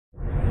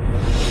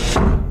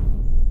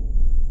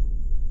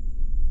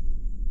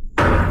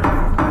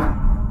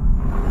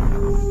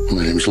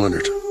name's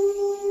Leonard.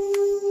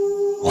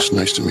 Well, it's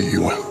nice to meet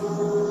you, Will.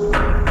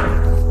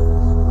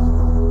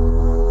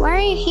 Why are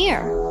you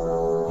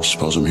here? I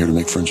suppose I'm here to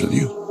make friends with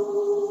you.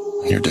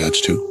 And your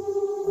dad's too.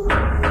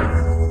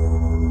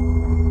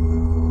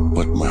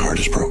 But my heart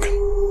is broken.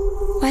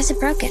 Why is it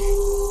broken?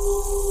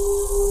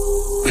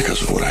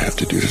 Because of what I have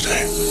to do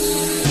today.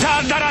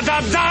 Da da da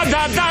da da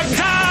da da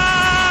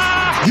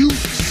da! You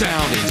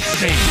sound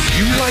insane.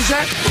 You realize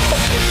that?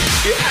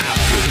 Yeah.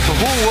 The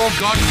whole world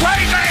gone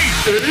crazy.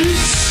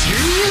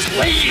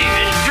 Seriously?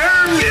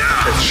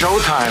 It's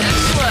showtime.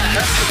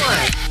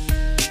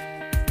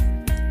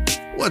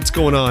 What's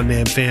going on,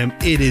 Nam Fam?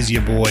 It is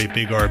your boy,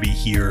 Big RB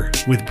here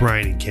with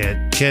Brian and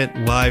Kent. Kent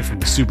live from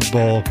the Super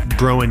Bowl,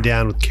 broing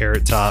down with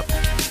Carrot Top,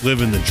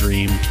 living the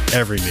dream,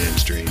 every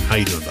man's dream. How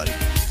you doing, buddy?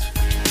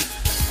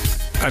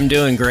 I'm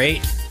doing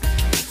great.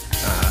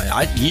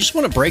 You just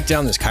want to break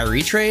down this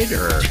Kyrie trade,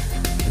 or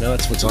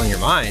that's what's on your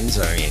minds?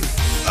 I mean,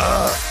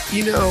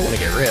 to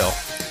get real.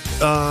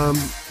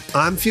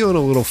 I'm feeling a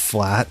little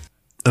flat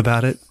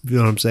about it. You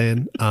know what I'm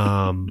saying?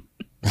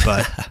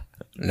 But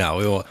no,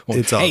 we will.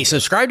 It's all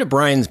subscribe to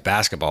Brian's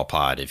basketball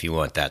pod if you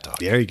want that talk.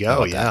 There you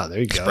go. Yeah, there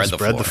you go.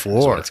 Spread the floor.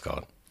 That's what it's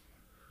called.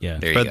 Yeah,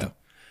 there you go.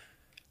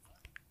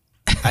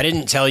 I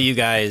didn't tell you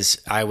guys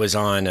I was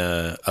on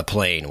a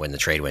plane when the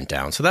trade went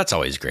down, so that's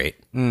always great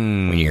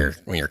when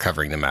you're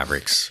covering the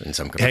Mavericks in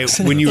some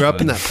capacity. Hey, when you were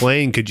up in that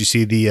plane, could you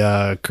see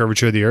the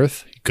curvature of the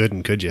Earth? You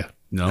couldn't, could you?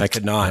 No, I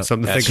could not.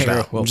 Something to think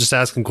about. I'm just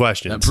asking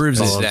questions. That proves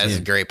that's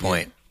a great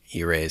point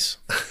you raise.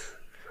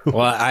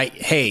 Well, I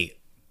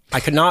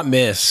could not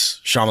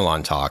miss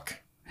Shyamalan talk.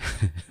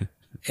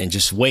 And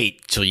just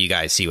wait till you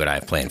guys see what I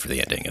have planned for the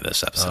ending of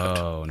this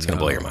episode. It's going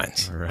to blow your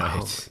minds. Right. Oh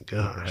my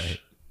gosh. Right.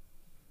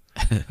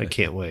 I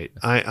can't wait.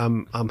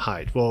 I'm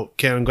hyped. Well,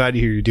 Ken, I'm glad to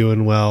hear you're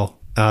doing well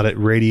out at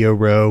Radio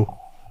Row.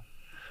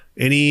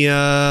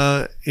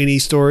 Any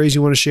stories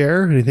you want to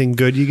share? Anything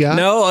good you got?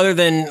 No, other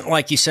than,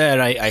 like you said,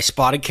 I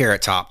spotted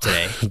Carrot Top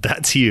today.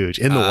 That's huge.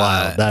 In the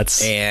wild.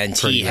 And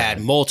he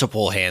had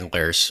multiple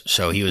handlers,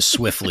 so he was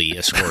swiftly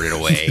escorted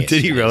away.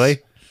 Did he really?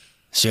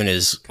 As soon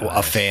as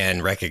a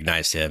fan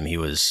recognized him, he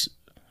was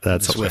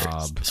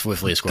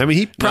swiftly escorted. I mean,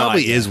 he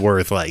probably is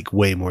worth like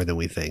way more than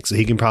we think, so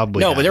he can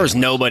probably. No, but there was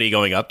nobody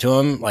going up to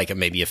him, like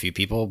maybe a few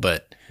people,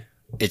 but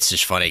it's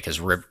just funny because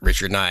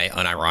Richard and I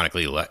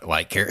unironically love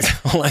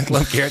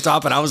Carrot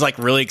Top, and I was like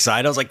really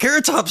excited. I was like,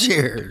 Carrot Top's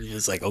here. He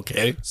was like,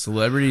 okay.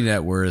 Celebrity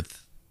net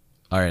worth.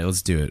 All right,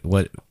 let's do it.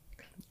 What's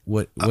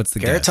the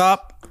Carrot guess?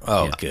 Top?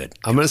 Oh, yeah. Good.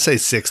 I'm gonna say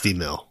 60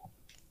 mil.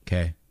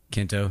 Okay,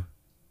 Kento.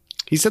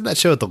 He said that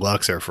show at the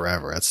Luxor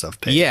forever. That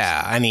stuff pays.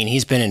 Yeah, I mean,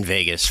 he's been in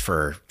Vegas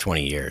for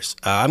 20 years.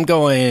 I'm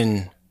going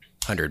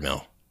 100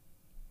 mil.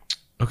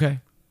 Okay,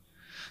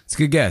 it's a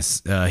good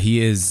guess.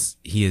 He is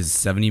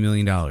 $70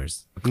 million.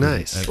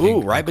 Nice.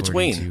 Ooh, right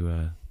between.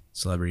 To,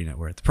 celebrity net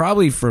worth,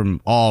 probably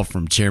from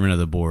chairman of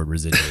the board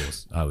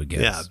residuals. I would guess.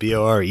 Yeah,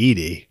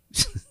 BORED.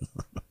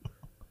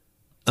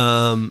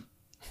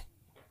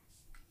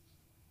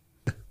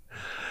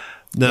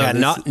 No, yeah,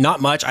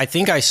 not much. I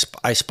think I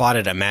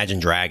spotted Imagine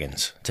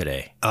Dragons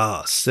today.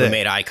 Oh, sick. We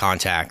made eye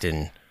contact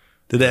and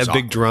did they have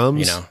big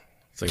drums?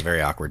 It's like a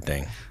very awkward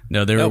thing.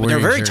 No, they're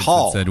very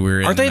tall.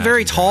 Aren't they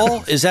very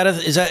tall? Is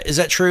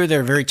that true?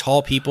 They're very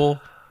tall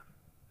people.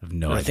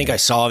 I think I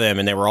saw them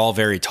and they were all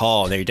very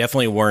tall. They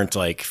definitely weren't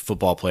like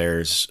football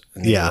players.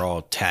 And they were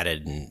all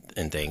tatted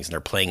and things. And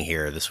they're playing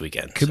here this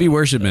weekend. Could be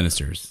worship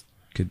ministers.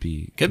 Could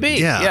be.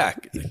 Yeah.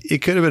 It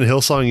could have been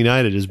Hillsong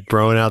United just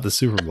broing out the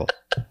Super Bowl.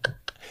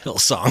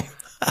 Hillsong.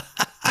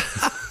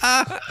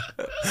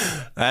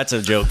 That's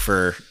a joke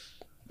for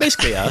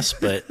basically us,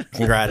 but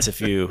congrats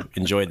if you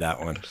enjoyed that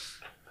one.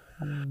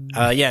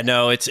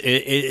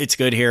 It's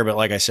good here, but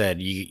like I said,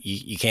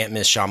 you can't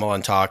miss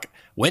Shyamalan talk.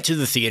 Went to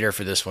the theater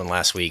for this one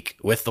last week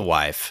with the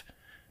wife.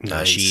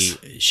 Nice.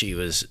 She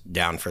was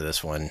down for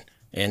this one,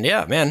 and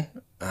yeah, man.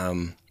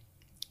 I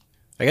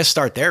guess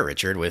start there,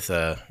 Richard, with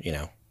how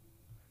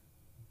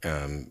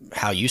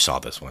you saw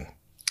this one.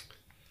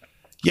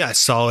 Yeah, I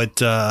saw it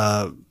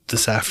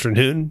this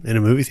afternoon in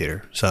a movie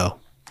theater. So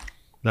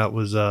that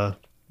was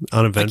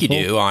uneventful. Like you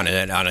do on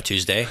a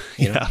Tuesday.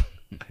 Yeah,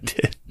 I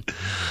did.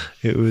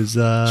 It was...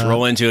 Let's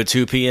roll into a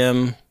 2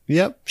 p.m.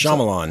 Yep.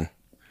 Shyamalan.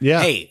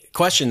 Yeah. Hey,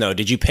 question though.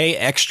 Did you pay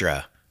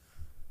extra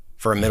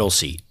for a middle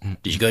seat?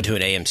 Did you go to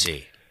an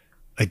AMC?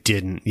 I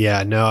didn't.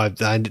 Yeah, no,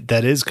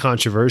 that is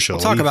controversial.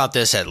 We'll talk about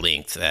this at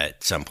length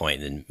at some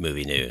point in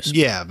movie news.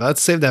 Yeah, but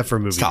let's save that for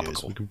movie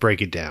news. We can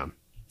break it down.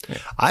 Yeah.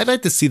 I'd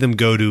like to see them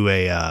go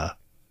to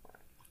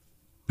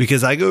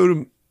because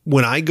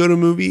when I go to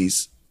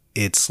movies,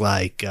 it's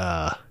like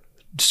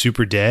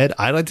super dead.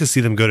 I like to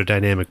see them go to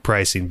dynamic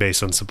pricing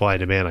based on supply and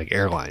demand, like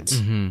airlines.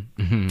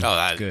 Mm-hmm, mm-hmm. Oh,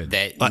 that's good.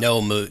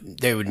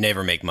 They would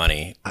never make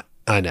money.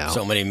 I know.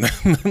 So many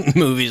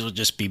movies will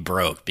just be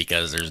broke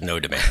because there's no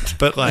demand.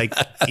 But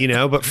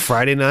but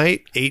Friday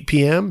night, 8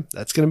 p.m.,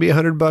 that's going to be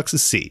 $100 a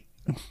seat.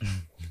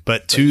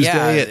 But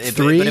Tuesday at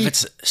 3. But if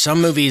it's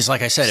some movies,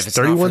 like I said, if it's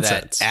not for that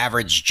cents.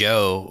 average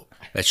Joe,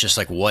 that's just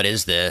like, what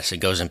is this?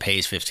 And goes and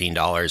pays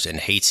 $15 and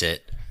hates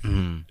it.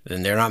 then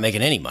they're not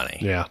making any money.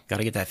 Yeah. Got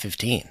to get that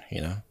 15,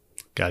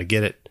 Got to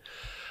get it.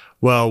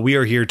 Well, we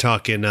are here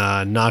talking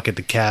Knock at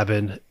the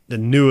Cabin, the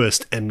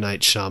newest M.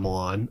 Night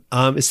Shyamalan.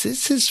 Is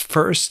this his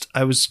first?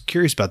 I was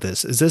curious about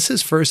this. Is this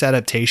his first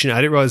adaptation? I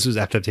didn't realize it was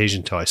adaptation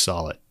until I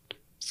saw it.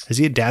 Has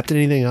he adapted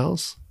anything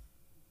else?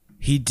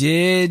 He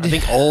did. I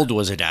think Old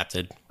was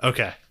adapted.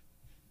 Okay.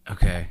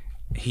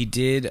 He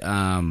did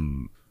a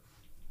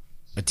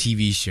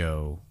TV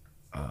show,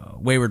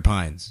 Wayward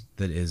Pines,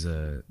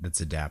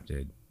 that's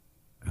adapted.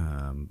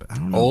 But I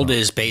don't know. Old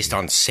is based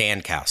on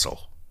Sandcastle.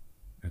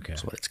 Okay.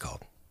 That's what it's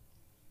called.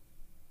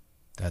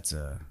 That's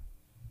okay.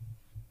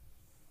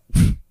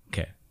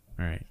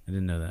 All right. I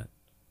didn't know that.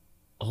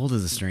 Old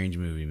is a strange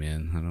movie,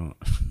 man.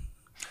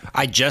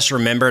 I just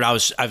remembered. I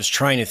was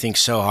trying to think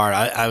so hard.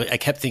 I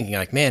kept thinking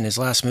like, man, his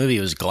last movie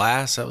was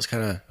Glass. That was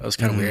kind of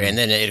weird. And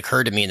then it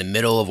occurred to me in the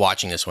middle of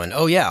watching this one.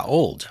 Oh yeah,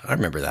 Old. I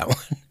remember that one.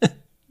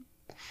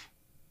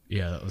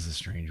 Yeah, that was a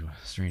strange one.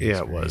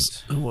 Yeah,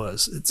 experience. It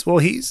was. It's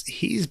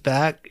he's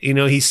back.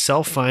 He's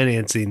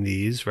self-financing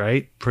these,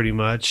 right? Pretty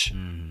much.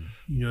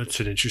 It's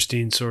an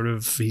interesting sort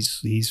of.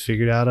 He's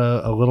figured out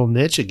a little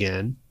niche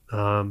again.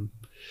 In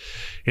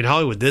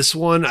Hollywood, this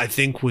one I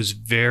think was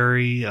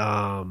very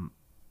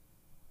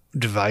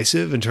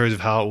divisive in terms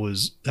of how it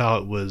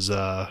was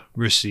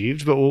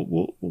received. But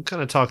we'll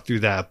kind of talk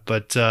through that.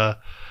 But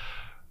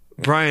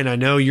Brian, I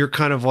know you're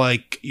kind of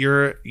like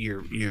you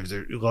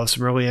love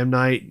some early M.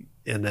 Night.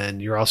 And then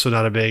you're also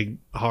not a big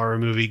horror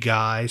movie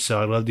guy,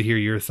 so I'd love to hear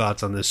your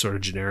thoughts on this sort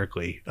of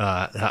generically.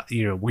 Were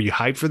you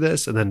hyped for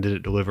this, and then did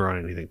it deliver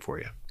on anything for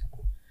you?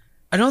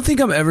 I don't think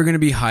I'm ever going to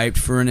be hyped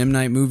for an M.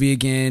 Night movie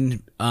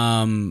again,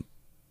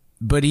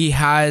 but he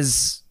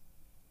has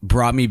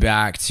brought me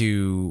back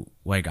to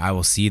like I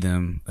will see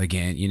them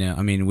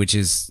again. Which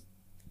is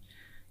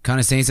kind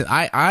of saying that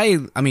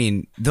I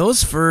mean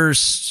those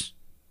first.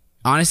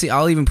 Honestly,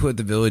 I'll even put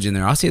The Village in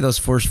there. I'll say those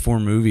first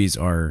 4 movies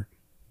are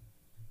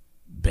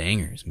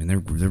bangers. I mean, they're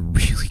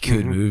really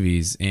good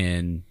movies,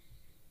 and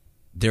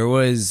there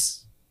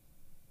was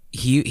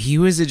he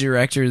was a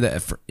director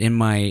that in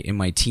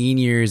my teen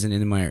years and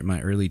in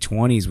my early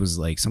 20s was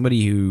like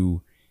somebody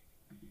who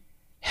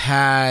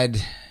had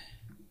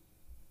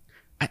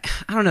I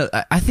don't know.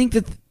 I think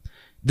that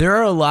there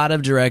are a lot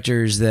of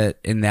directors that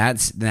in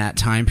that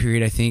time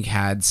period I think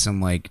had some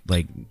like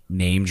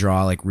name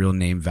draw, like real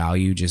name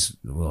value.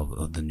 Just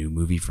the new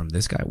movie from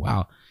this guy.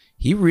 Wow.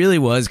 He really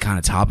was kind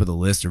of top of the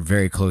list or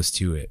very close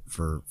to it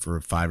for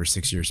a 5 or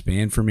 6 year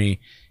span for me.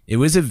 It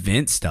was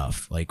event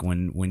stuff. Like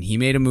when he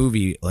made a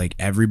movie, like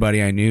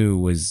everybody I knew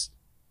was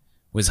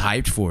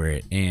hyped for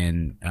it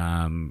and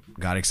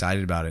got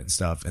excited about it and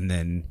stuff. And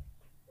then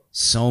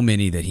so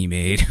many that he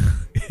made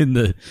in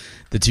the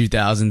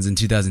 2000s and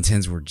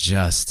 2010s were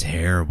just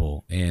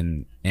terrible.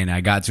 And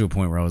I got to a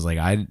point where I was like,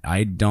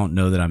 I don't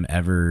know that I'm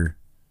ever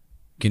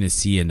going to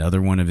see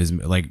another one of his,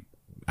 like,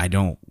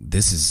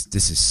 this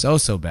is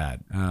so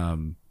bad.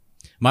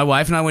 My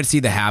wife and I went to see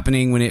The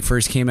Happening when it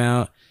first came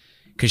out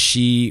because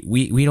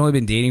we'd only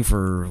been dating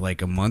for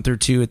like a month or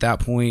 2 at that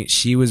point.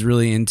 She was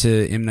really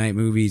into M. Night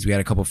movies. We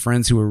had a couple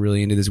friends who were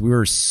really into this. We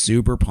were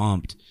super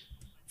pumped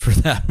for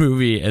that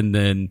movie. And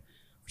then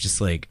just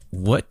like,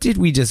 what did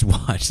we just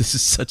watch? This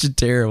is such a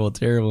terrible,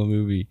 terrible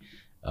movie.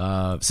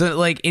 So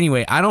like,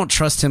 anyway, I don't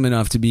trust him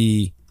enough to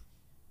be,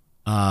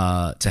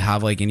 to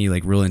have like any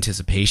like real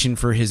anticipation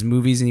for his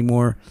movies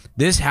anymore.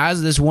 This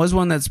was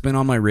one that's been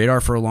on my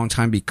radar for a long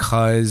time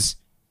because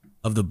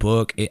of the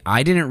book.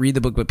 I didn't read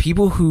the book, but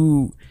people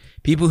who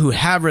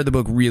have read the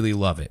book really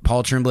love it.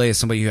 Paul Tremblay is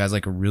somebody who has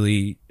like a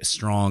really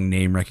strong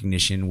name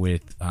recognition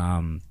with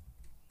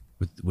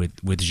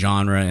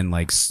genre and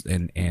like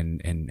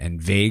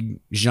and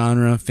vague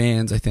genre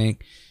fans, I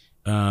think.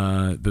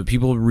 But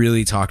people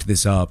really talked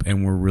this up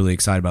and were really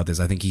excited about this.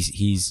 I think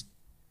he's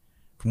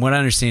from what I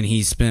understand,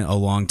 he spent a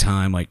long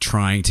time like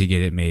trying to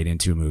get it made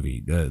into a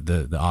movie.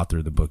 The author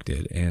of the book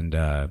did, and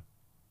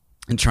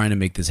trying to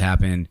make this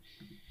happen.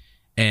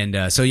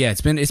 And so yeah,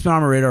 it's been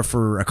on my radar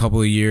for a couple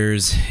of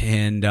years,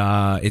 and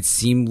it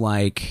seemed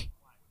like,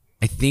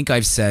 I think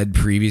I've said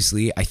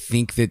previously, I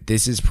think that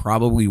this is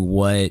probably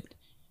what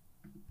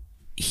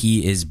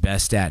he is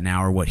best at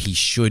now, or what he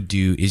should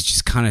do is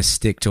just kind of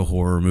stick to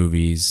horror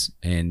movies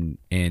and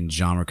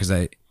genre,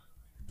 because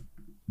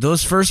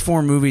those first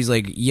 4 movies,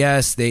 like,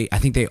 yes, I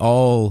think they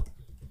all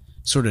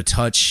sort of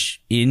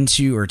touch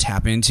into or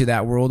tap into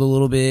that world a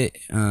little bit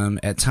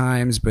at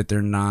times, but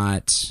they're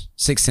not.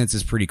 Sixth Sense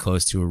is pretty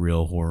close to a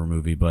real horror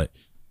movie, but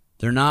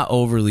they're not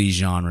overly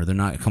genre. They're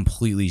not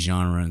completely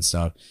genre and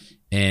stuff.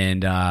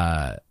 And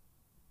I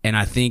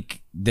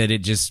think that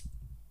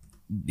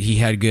he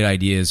had good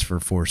ideas for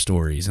 4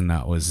 stories, and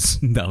that was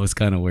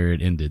kind of where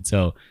it ended.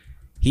 So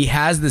he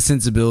has the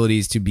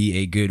sensibilities to be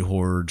a good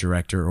horror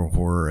director or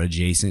horror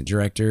adjacent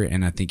director,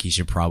 and I think he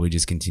should probably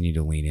just continue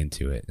to lean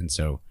into it. And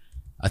so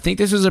I think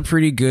this was a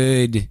pretty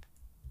good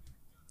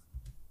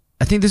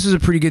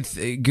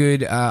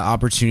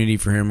opportunity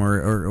for him,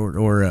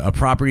 or a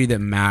property that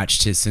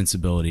matched his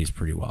sensibilities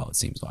pretty well, it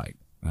seems like,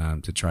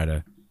 to try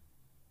to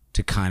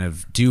to kind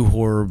of do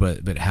horror,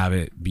 but have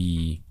it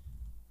be,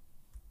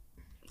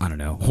 I don't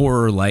know,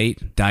 horror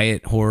light,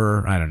 diet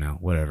horror, I don't know,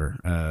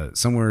 whatever.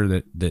 Somewhere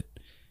that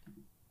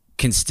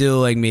can still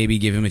like maybe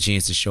give him a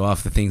chance to show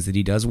off the things that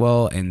he does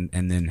well, and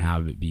then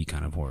have it be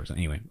kind of horror. So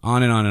anyway,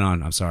 on and on and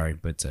on. I'm sorry,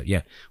 but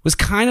yeah, was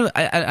kind of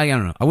I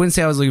don't know. I wouldn't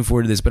say I was looking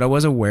forward to this, but I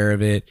was aware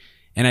of it,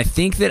 and I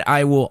think that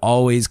I will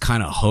always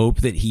kind of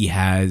hope that he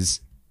has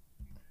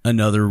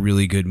another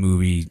really good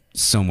movie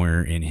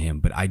somewhere in him,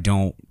 but I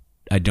don't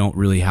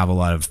really have a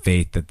lot of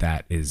faith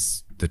that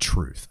is the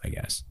truth, I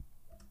guess.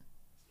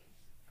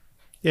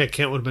 Yeah,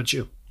 Kent, what about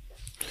you?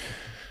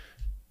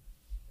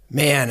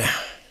 Man,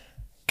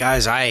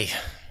 guys, I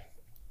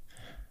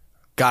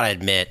gotta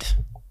admit,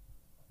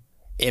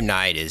 M.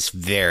 Night is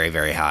very,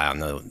 very high on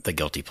the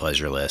guilty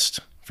pleasure list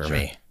for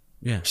me.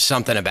 Yeah.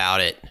 Something about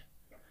it.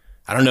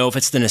 I don't know if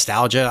it's the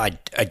nostalgia.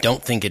 I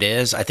don't think it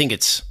is. I think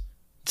it's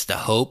the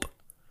hope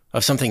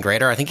of something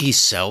greater. I think he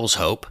sells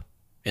hope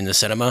in the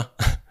cinema.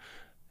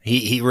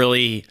 He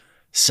really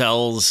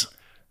sells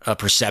a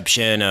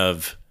perception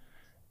of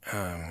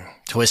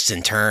twists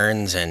and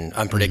turns and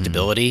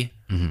unpredictability.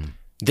 Mm-hmm.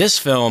 This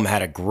film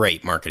had a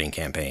great marketing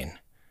campaign.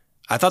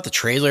 I thought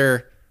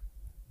the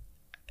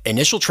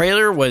initial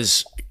trailer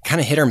was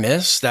kind of hit or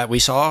miss that we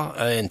saw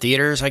in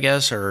theaters, I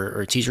guess, or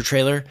a teaser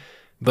trailer.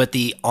 But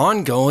the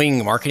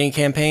ongoing marketing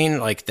campaign,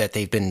 like that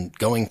they've been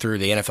going through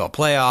the NFL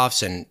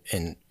playoffs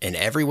and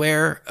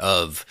everywhere,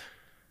 of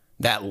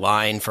that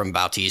line from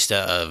Bautista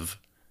of,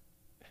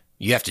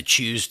 you have to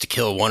choose to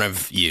kill one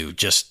of you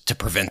just to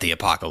prevent the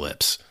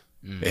apocalypse.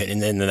 Mm.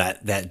 And then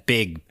that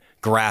big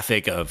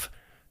graphic of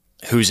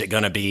who's it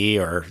going to be,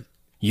 or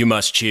you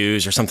must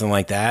choose, or something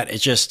like that. It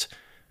just,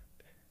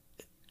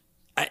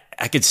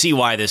 I could see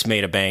why this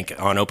made a bank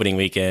on opening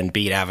weekend,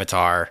 beat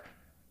Avatar,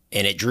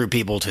 and it drew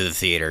people to the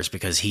theaters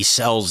because he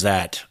sells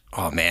that.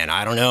 Oh man,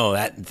 I don't know,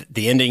 that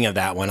the ending of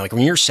that one, like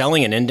when you're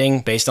selling an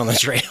ending based on the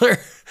trailer,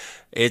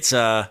 it's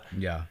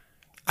yeah,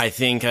 I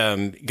think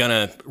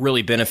gonna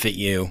really benefit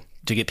you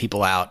to get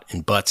people out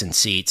in butts and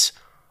seats.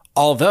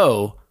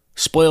 Although,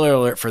 spoiler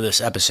alert for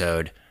this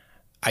episode,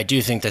 I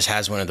do think this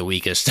has one of the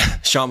weakest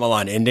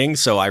Shyamalan endings.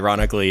 So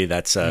ironically,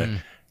 that's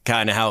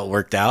kind of how it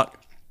worked out.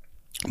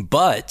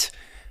 But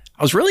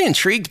I was really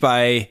intrigued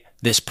by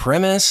this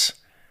premise.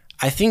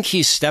 I think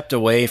he's stepped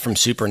away from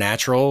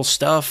supernatural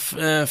stuff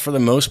for the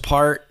most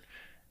part.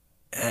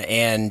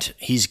 And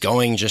he's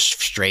going just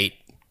straight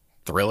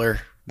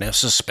thriller,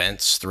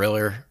 suspense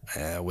thriller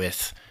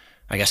with,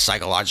 I guess,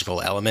 psychological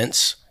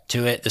elements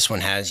to it. This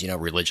one has,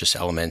 religious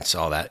elements,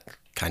 all that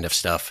kind of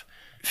stuff.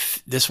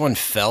 This one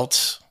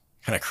felt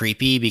kind of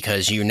creepy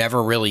because you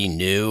never really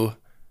knew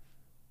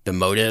the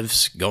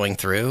motives going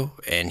through,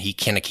 and he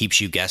kind of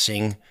keeps you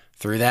guessing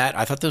through that.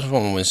 I thought this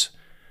one was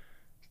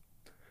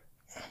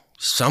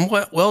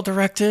somewhat well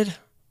directed.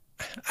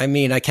 I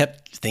mean, I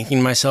kept thinking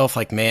to myself,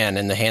 like, man,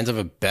 in the hands of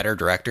a better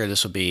director,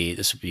 this would be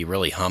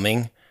really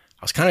humming.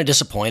 I was kind of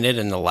disappointed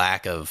in the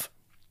lack of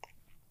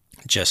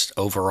just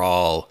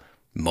overall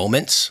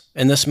moments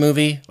in this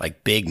movie,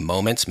 like big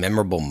moments,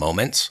 memorable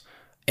moments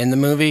in the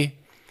movie.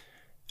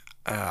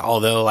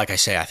 Although, like I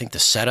say, I think the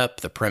setup,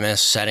 the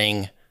premise,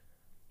 setting,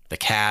 the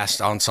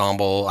cast,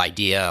 ensemble,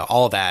 idea,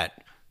 all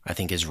that, I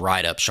think is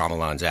right up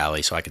Shyamalan's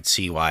alley. So I could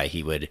see why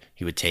he would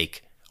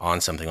take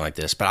on something like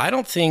this. But I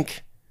don't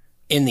think,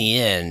 in the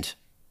end,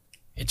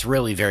 it's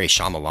really very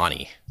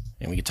Shyamalan-y.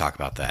 And we could talk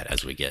about that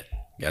as we get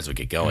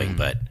going. Mm-hmm.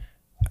 But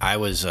I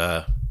was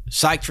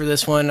psyched for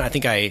this one. I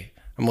think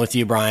I'm with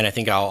you, Brian. I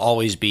think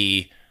I'll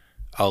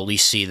at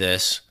least see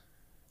this.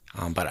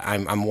 But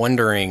I'm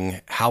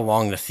wondering how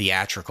long the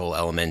theatrical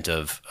element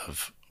of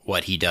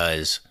what he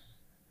does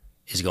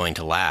is going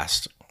to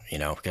last,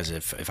 because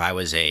if I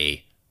was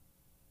a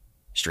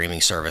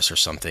streaming service or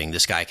something,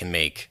 this guy can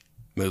make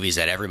movies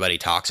that everybody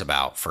talks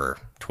about for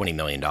 $20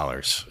 million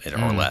or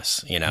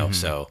less, Mm-hmm.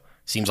 So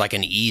seems like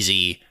an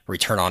easy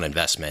return on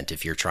investment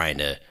if you're trying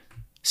to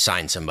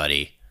sign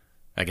somebody.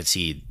 I could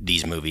see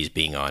these movies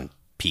being on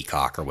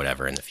Peacock or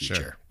whatever in the future.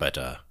 Sure.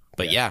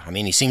 But yeah, I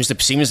mean, he seems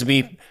to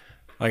be,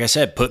 like I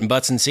said, putting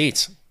butts in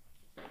seats.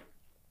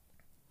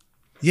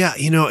 Yeah,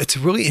 it's a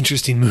really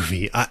interesting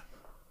movie.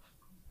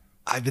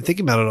 I've been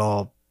thinking about it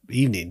all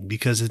evening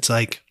because it's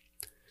like,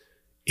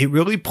 it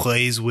really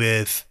plays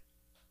with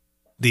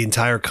the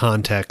entire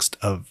context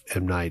of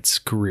M. Night's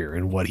career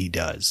and what he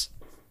does.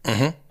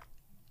 Mm-hmm.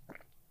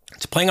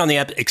 It's playing on the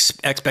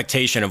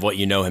expectation of what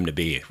you know him to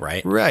be,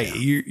 right? Right.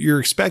 Yeah. You're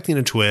expecting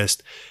a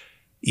twist,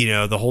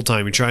 the whole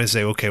time. You're trying to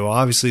say, okay, well,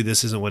 obviously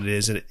this isn't what it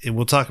is. And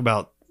we'll talk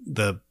about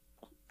the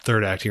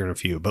third act here in a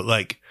few, but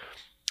like,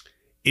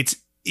 it's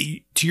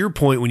to your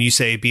point when you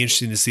say it'd be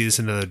interesting to see this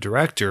in another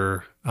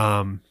director.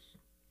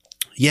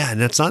 Yeah,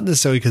 and that's not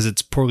necessarily because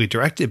it's poorly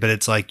directed, but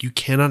it's like you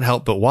cannot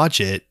help but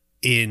watch it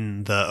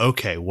in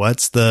okay,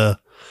 what's the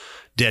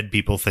dead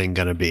people thing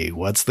going to be?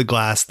 What's the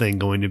glass thing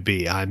going to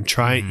be? I'm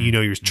trying,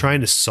 you're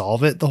trying to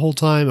solve it the whole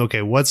time.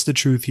 Okay, what's the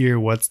truth here?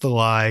 What's the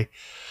lie?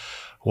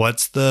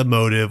 What's the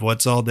motive?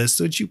 What's all this?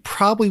 Which you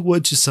probably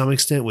would to some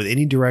extent with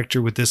any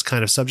director with this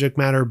kind of subject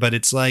matter, but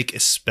it's like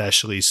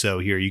especially so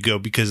here you go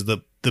because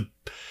the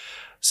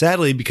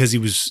sadly because he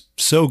was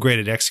so great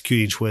at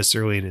executing twists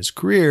early in his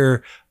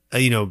career,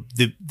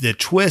 the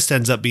twist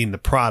ends up being the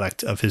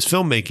product of his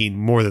filmmaking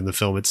more than the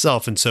film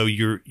itself, and so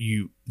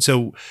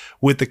so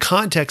with the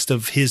context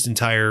of his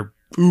entire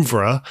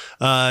oeuvre,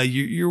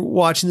 you're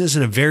watching this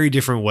in a very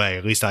different way.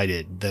 At least I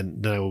did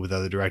than I would with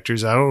other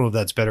directors. I don't know if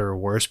that's better or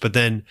worse, but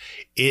then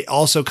it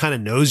also kind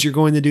of knows you're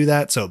going to do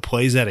that. So it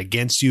plays that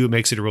against you. It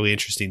makes it a really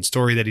interesting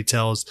story that he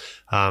tells.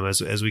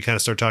 As we kind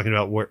of start talking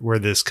about where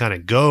this kind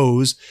of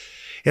goes,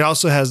 it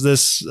also has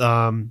this,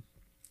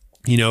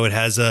 it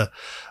has a,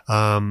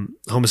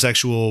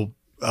 homosexual,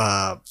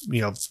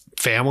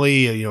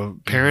 family,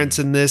 parents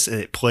in this,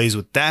 and it plays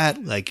with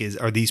that. Like,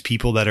 are these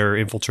people that are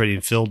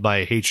infiltrating filled by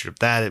a hatred of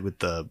that with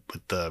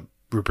the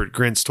Rupert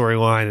Grint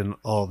storyline and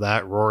all of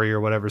that, Rory or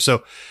whatever.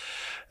 So,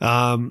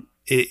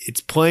 it's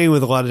playing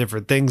with a lot of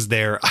different things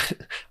there.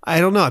 I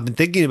don't know. I've been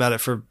thinking about it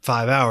for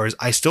 5 hours.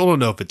 I still don't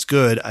know if it's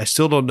good. I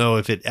still don't know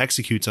if it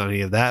executes on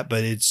any of that,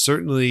 but it's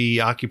certainly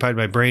occupied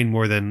my brain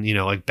more than,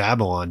 like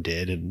Babylon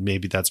did. And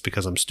maybe that's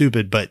because I'm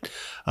stupid, but,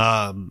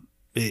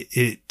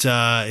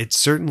 it's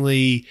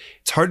certainly,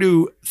 it's hard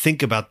to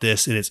think about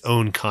this in its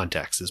own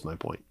context is my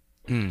point.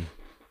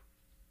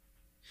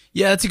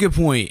 Yeah, that's a good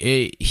point.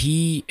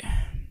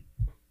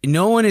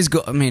 No one is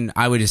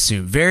I would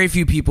assume very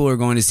few people are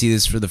going to see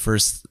this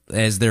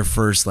as their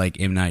first like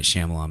M. Night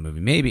Shyamalan movie.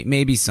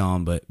 Maybe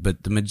some, but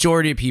the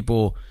majority of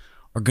people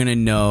are going to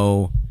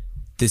know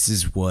this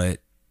is what,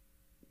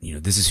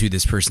 this is who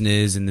this person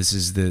is. And this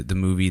is the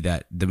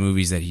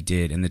movies that he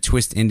did. And the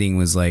twist ending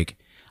was like,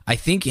 I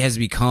think has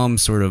become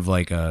sort of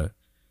like a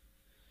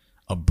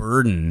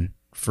burden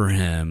for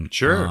him,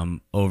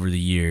 over the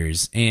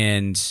years,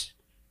 and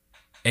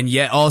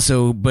yet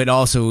also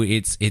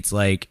it's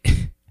like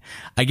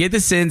I get the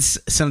sense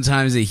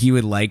sometimes that he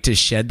would like to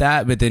shed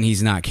that, but then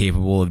he's not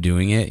capable of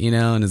doing it,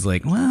 and it's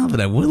like, well, but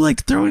I would like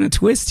to throw in a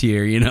twist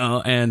here,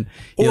 and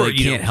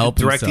he can't help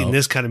directing himself.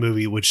 This kind of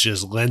movie, which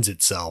just lends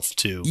itself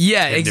to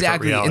exactly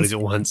different realities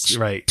at once,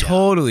 right?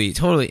 Totally,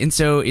 and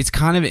so it's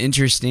kind of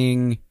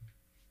interesting.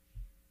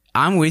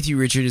 I'm with you,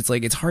 Richard. It's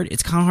like, it's hard.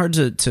 It's kind of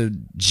hard to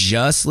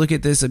just look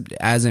at this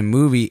as a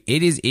movie.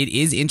 It is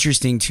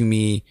interesting to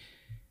me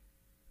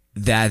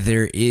that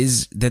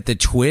the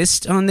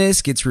twist on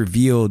this gets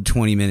revealed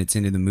 20 minutes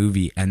into the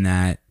movie, and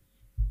that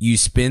you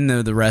spend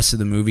the rest of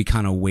the movie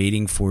kind of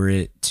waiting for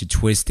it to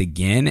twist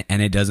again,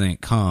 and it doesn't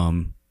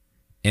come.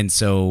 And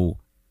so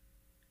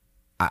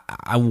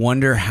I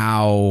wonder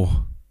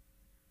how,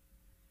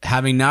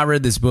 having not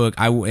read this book,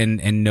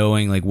 and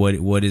knowing like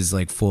what is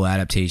like full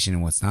adaptation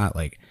and what's not,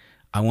 like,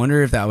 I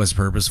wonder if that was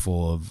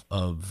purposeful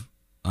of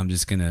I'm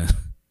just gonna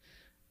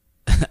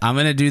I'm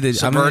gonna do the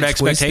subvert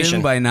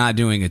expectation by not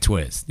doing a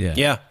twist.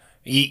 Yeah.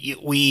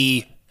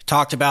 We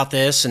talked about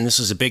this, and this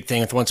was a big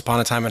thing with Once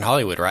Upon a Time in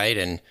Hollywood, right?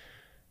 And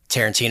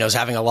Tarantino's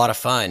having a lot of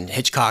fun.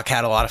 Hitchcock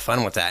had a lot of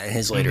fun with that in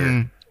his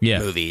later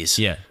movies.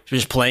 Yeah,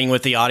 just playing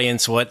with the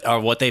audience,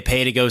 what they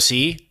pay to go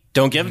see.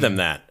 Don't give them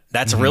that.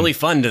 That's really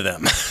fun to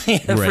them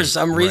for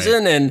some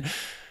reason.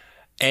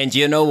 And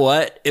you know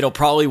what? It'll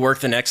probably work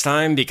the next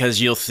time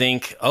because you'll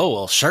think, oh,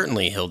 well,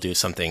 certainly he'll do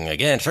something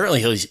again.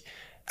 Certainly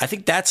I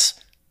think that's,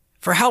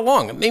 for how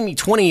long? Maybe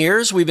 20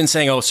 years we've been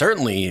saying, oh,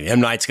 certainly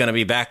M. Night's going to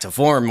be back to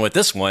form with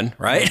this one,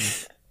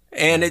 right?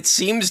 And it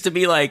seems to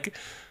be like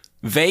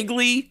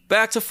vaguely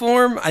back to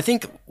form. I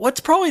think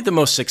what's probably the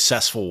most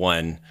successful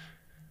one,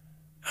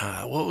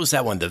 what was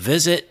that one? The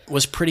Visit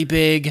was pretty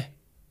big.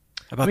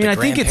 I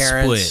think it's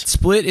Split.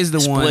 Split is the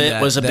one.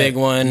 Split was a big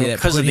one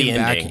because of the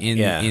ending.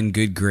 In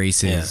good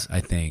graces,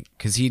 I think,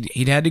 because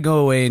he'd had to go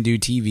away and do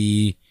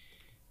TV,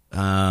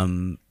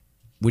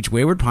 which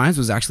Wayward Pines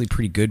was actually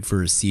pretty good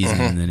for a season,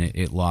 and then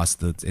it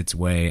lost its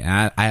way.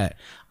 And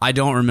I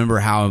don't remember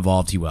how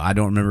involved he was. I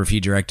don't remember if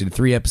he directed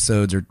 3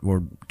 episodes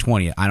or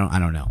 20. I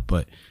don't know,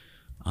 but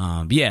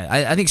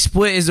I think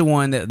Split is the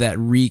one that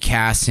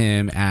recast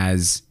him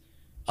as,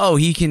 oh,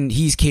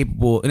 he's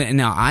capable.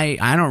 Now,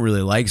 I don't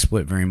really like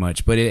Split very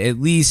much, but at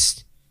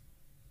least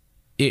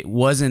it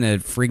wasn't a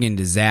friggin'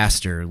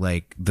 disaster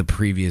like the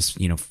previous,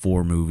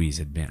 4 movies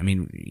had been. I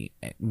mean,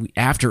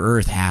 After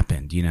Earth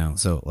happened,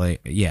 so like,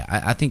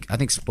 I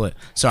think Split.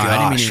 Sorry, I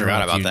didn't mean to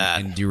forgot about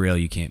that and derail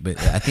you, can't. But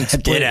I think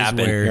Split did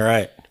happen. You're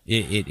right.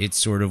 It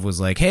sort of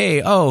was like,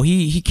 hey, oh,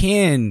 he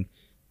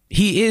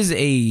is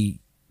a.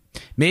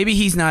 Maybe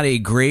he's not a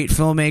great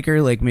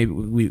filmmaker like maybe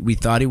we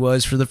thought he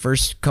was for the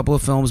first couple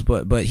of films,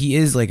 but he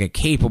is like a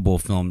capable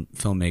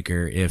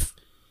filmmaker if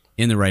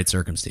in the right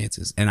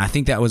circumstances. And I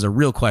think that was a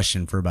real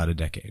question for about a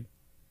decade.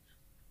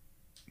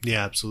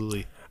 Yeah,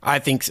 absolutely. I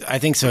think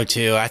so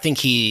too. I think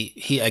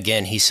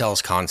he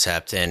sells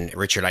concept, and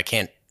Richard, I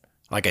can't,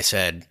 like I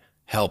said,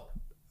 help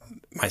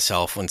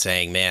myself when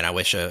saying, man, I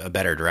wish a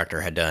better director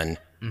had done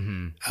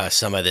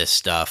some of this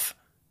stuff.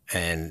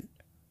 And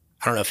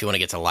I don't know if you want to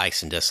get to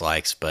likes and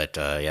dislikes, but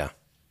yeah.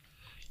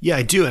 Yeah,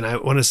 I do. And I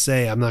want to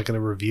say, I'm not going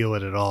to reveal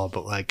it at all,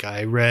 but like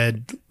I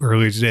read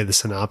earlier today the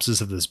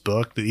synopsis of this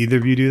book. Did either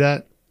of you do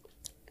that?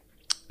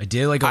 I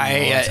did like a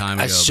long time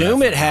ago. I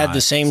assume it had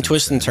the same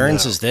twists and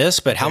turns as this,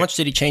 but how much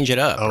did he change it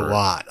up? A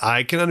lot.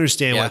 I can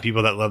understand why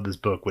people that love this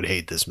book would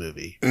hate this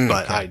movie,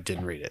 but I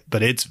didn't read it.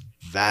 But it's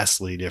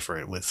vastly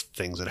different with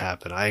things that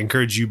happen. I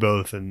encourage you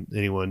both and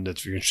anyone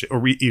that's interested,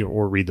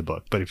 or read the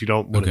book. But if you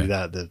don't want to do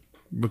that, the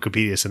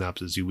Wikipedia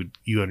synopsis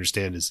you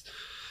understand is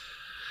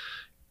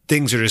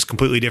things are just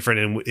completely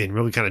different and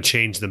really kind of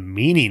change the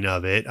meaning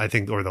of it, I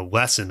think, or the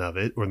lesson of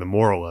it, or the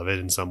moral of it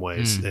in some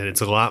ways. And it's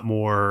a lot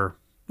more,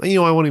 I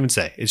won't even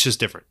say. It's just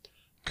different.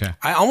 Okay.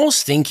 I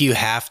almost think you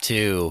have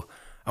to,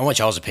 I want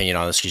y'all's opinion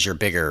on this because you're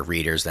bigger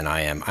readers than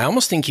I am. I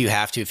almost think you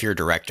have to, if you're a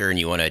director and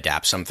you want to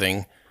adapt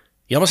something,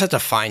 you almost have to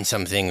find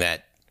something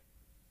that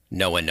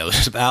no one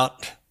knows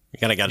about. You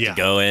kind of got to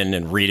go in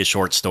and read a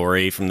short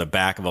story from the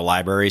back of a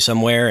library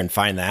somewhere and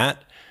find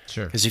that.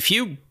 Sure. Because if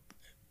you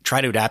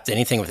try to adapt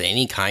anything with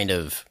any kind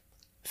of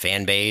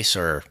fan base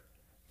or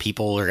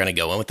people are going to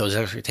go in with those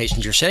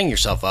expectations, you're setting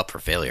yourself up for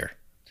failure.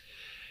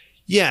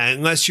 Yeah,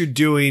 unless you're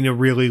doing a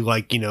really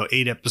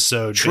 8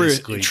 episode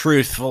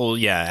truthful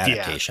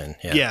adaptation.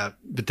 Yeah,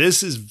 but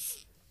this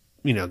is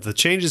the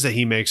changes that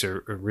he makes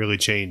are really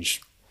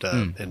change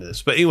the end of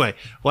this. But anyway,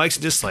 likes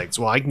and dislikes.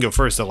 Well, I can go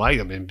first. I like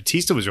him, and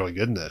Bautista was really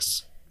good in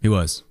this. He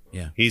was.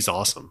 Yeah, he's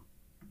awesome.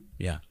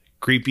 Yeah.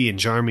 Creepy and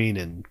charming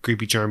and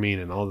creepy charming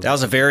and all that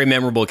was a very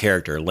memorable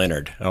character,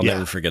 Leonard. I'll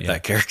never forget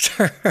that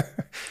character.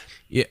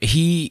 Yeah,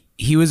 he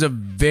was a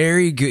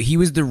very good. He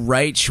was the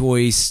right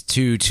choice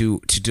to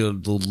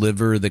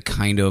deliver the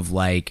kind of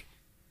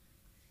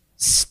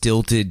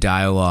stilted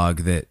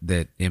dialogue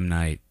that M.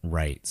 Night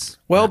writes.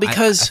 Well,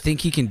 because I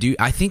think he can do.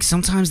 I think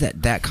sometimes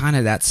that kind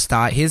of that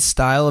style, his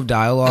style of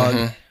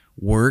dialogue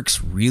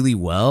works really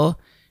well.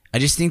 I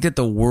just think that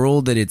the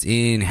world that it's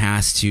in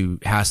has to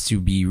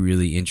be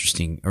really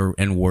interesting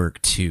and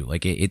work too.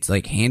 Like it's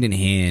like hand in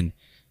hand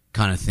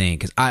kind of thing.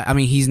 Because I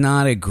mean he's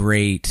not a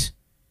great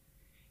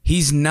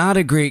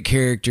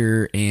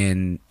character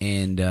and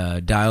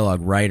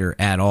dialogue writer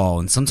at all.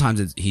 And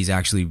sometimes he's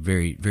actually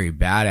very very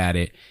bad at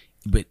it.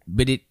 But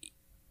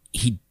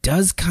he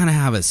does kind of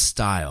have a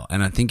style,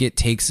 and I think it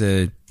takes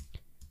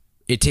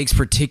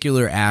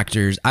particular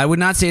actors. I would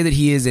not say that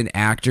he is an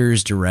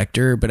actor's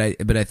director, but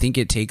I think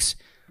it takes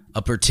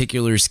a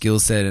particular skill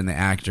set in the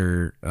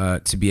actor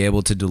to be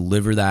able to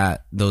deliver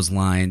those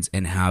lines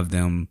and have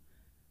them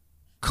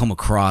come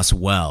across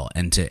well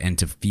and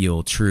to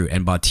feel true.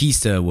 And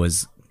Bautista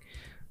was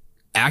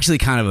actually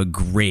kind of a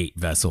great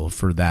vessel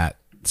for that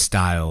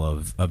style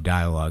of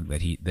dialogue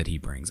that he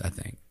brings, I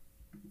think.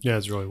 Yeah,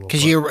 it's really well.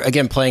 Because you're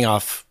again playing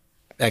off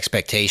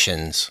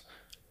expectations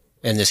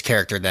in this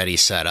character that he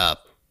set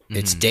up.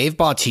 It's Dave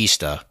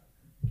Bautista,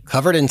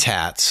 covered in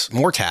tats,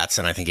 more tats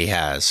than I think he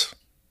has.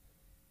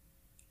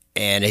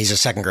 And he's a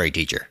second grade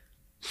teacher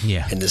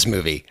in this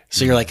movie.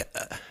 So you're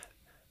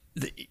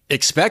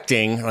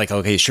expecting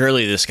okay,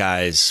 surely this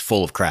guy's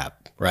full of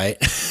crap, right?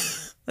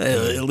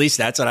 At least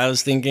that's what I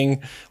was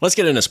thinking. Let's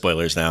get into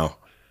spoilers now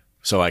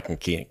so I can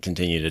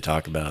continue to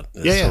talk about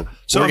this. Yeah.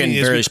 So we're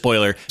getting very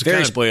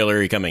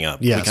spoilery coming up.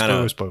 Yeah, we kind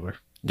of spoiler.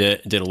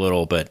 Did a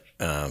little, but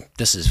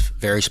this is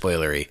very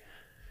spoilery.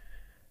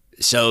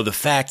 So the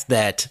fact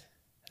that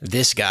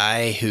this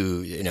guy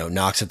who,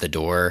 knocks at the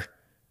door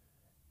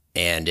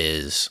and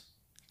is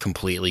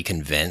completely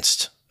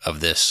convinced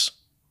of this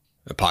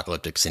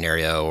apocalyptic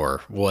scenario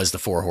or was the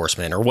Four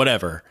Horsemen or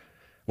whatever,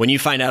 when you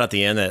find out at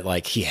the end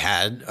that he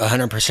had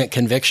 100%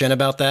 conviction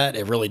about that,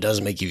 it really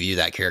does make you view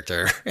that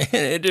character in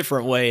a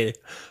different way.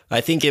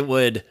 I think it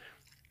would,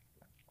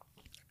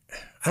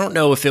 I don't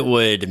know if it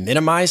would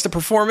minimize the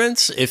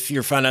performance if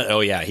you're finding out, oh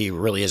yeah, he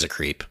really is a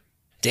creep.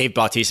 Dave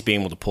Bautista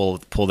being able to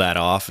pull that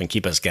off and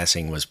keep us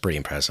guessing was pretty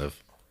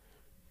impressive.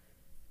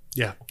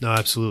 Yeah, no,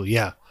 absolutely.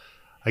 Yeah.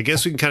 I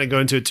guess we can kind of go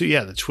into it too.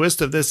 Yeah. The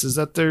twist of this is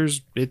that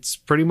it's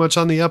pretty much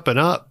on the up and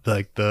up.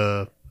 Like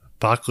the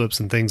apocalypse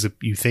and things that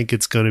you think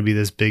it's going to be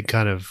this big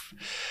kind of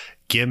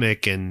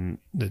gimmick. And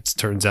it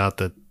turns out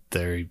that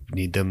they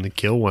need them to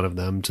kill one of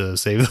them to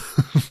save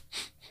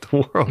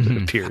the world,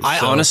 it appears.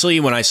 Honestly,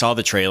 when I saw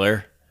the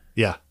trailer,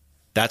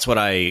 that's what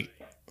I,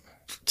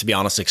 to be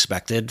honest,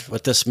 expected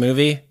with this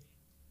movie.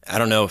 I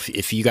don't know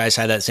if you guys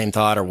had that same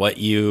thought or what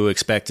you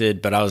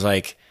expected, but I was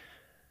like,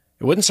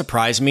 it wouldn't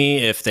surprise me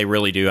if they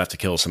really do have to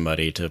kill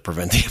somebody to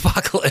prevent the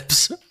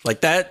apocalypse.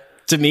 Like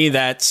that, to me,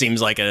 that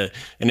seems like an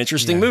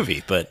interesting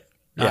movie. But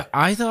yeah,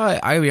 I thought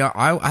I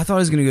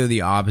was going to go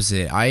the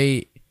opposite.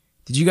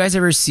 Did you guys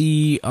ever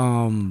see?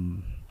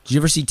 Did you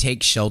ever see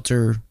Take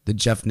Shelter, the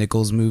Jeff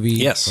Nichols movie?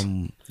 Yes.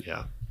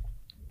 Yeah.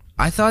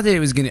 I thought that it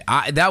was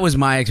that was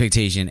my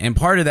expectation, and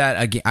part of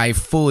that I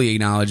fully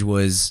acknowledge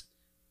was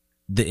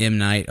the M.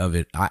 Night of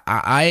it.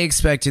 I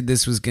expected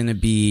this was going to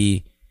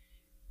be,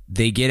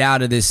 they get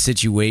out of this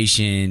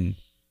situation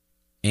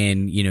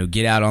and,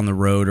 get out on the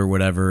road or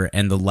whatever.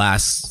 And the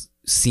last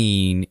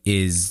scene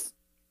is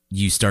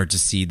you start to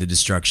see the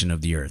destruction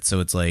of the earth. So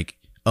it's like,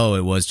 oh,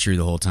 it was true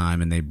the whole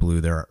time and they blew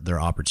their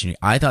opportunity.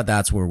 I thought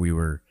that's where we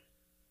were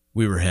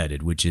we were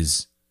headed, which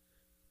is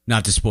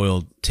not to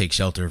spoil Take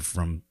Shelter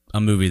from a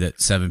movie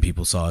that 7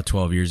 people saw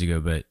 12 years ago,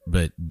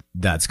 but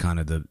that's kind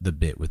of the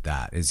bit with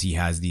that is he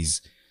has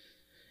these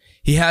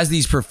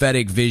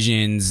prophetic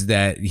visions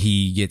that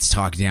he gets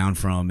talked down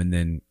from, and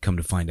then come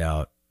to find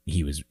out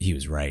he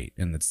was right,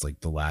 and that's like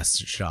the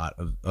last shot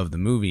of the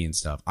movie and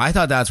stuff. I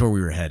thought that's where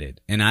we were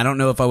headed, and I don't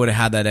know if I would have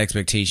had that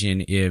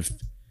expectation if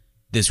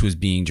this was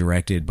being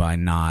directed by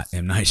not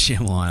M. Night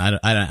Shyamalan.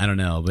 I don't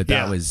know, but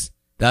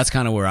that's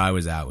kind of where I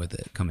was at with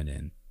it coming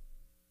in.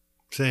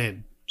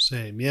 Same.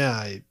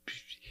 Yeah.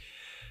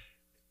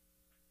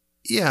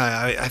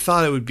 I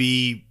thought it would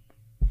be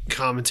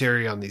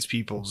commentary on these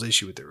people's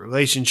issue with their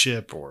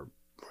relationship,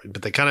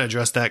 but they kind of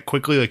addressed that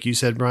quickly, like you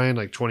said, Brian,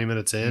 like 20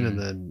 minutes in, and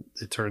then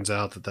it turns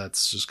out that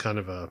that's just kind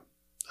of a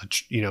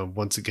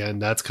once again,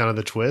 that's kind of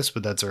the twist,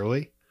 but that's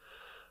early.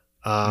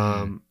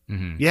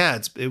 Yeah,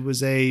 it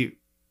was a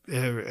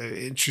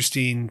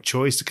interesting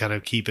choice to kind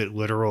of keep it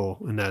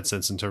literal in that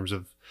sense in terms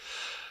of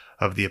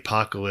the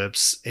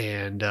apocalypse,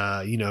 and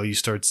you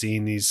start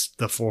seeing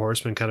the 4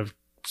 horsemen kind of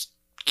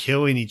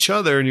killing each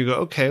other, and you go,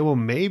 okay, well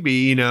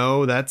maybe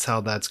that's how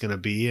that's going to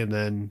be, and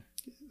then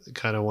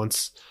kind of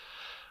once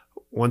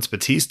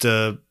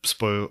Batista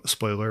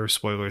spoilery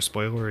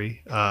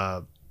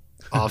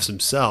offs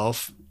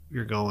himself,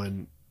 you're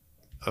going,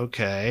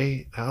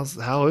 okay,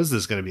 how is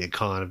this going to be a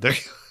con if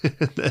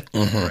they're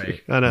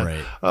right.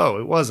 Oh,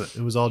 it wasn't,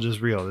 it was all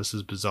just real, this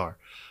is bizarre,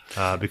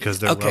 because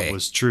their love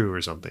was true or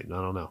something, I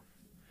don't know.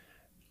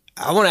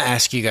 I want to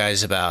ask you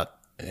guys about,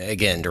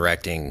 again,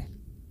 directing,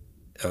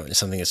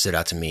 something that stood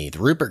out to me, the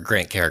Rupert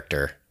Grint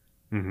character.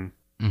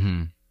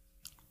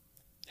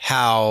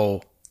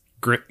 How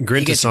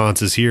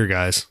Grintaissance is here,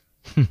 guys.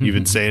 You've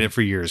been saying it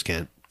for years,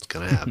 Kent. It's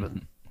going to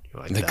happen.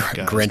 Like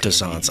the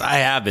Grintaissance. I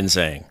have been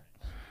saying.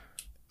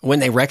 When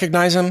they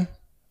recognize him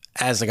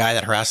as the guy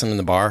that harassed him in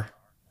the bar,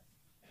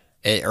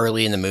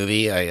 early in the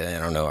movie, I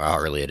don't know how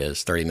early it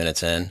is, 30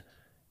 minutes in, and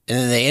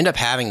then they end up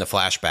having the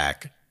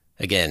flashback.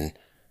 Again,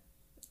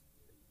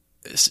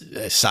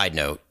 side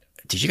note,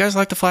 did you guys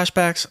like the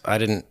flashbacks? I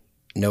didn't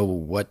know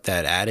what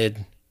that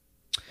added.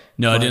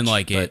 No, much, I didn't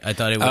like it. I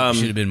thought it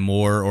should have been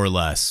more or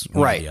less,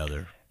 one or the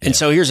other. And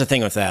so here's the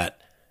thing with that.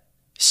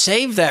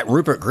 Save that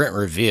Rupert Grint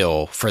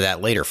reveal for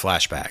that later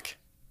flashback.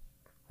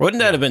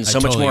 Wouldn't that have been so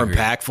much more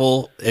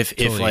impactful if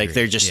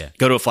they just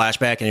go to a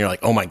flashback and you're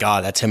like, oh my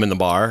God, that's him in the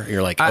bar. And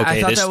you're like, okay,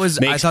 I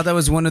thought that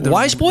was one of the...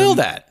 Why spoil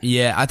that?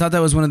 Yeah, I thought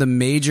that was one of the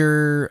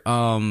major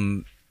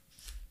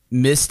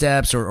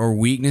missteps or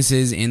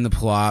weaknesses in the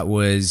plot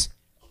was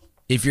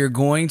if you're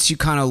going to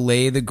kind of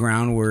lay the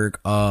groundwork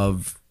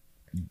of...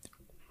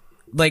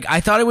 Like, I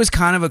thought it was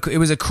kind of it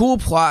was a cool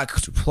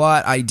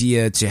plot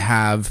idea to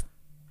have,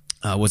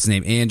 what's his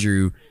name,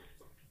 Andrew,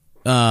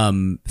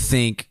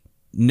 think,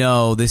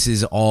 no, this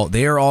is all,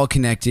 they are all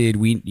connected.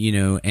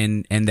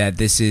 And that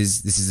this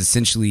is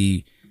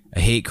essentially a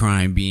hate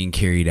crime being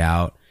carried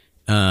out.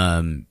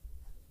 I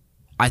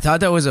thought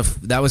that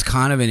was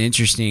kind of an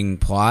interesting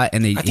plot,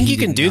 and I think you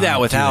can do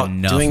that without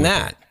doing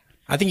that.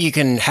 I think you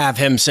can have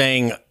him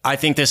saying, I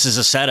think this is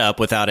a setup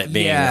without it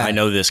being, I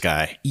know this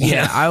guy.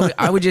 Yeah,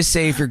 I would just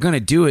say if you're going to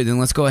do it, then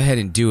let's go ahead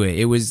and do it.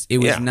 It was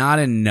not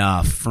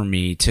enough for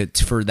me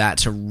for that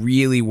to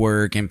really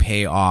work and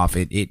pay off.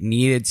 It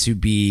needed to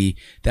be,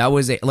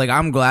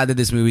 I'm glad that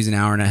this movie's an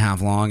hour and a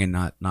half long and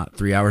not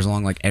 3 hours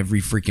long like every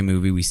freaking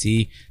movie we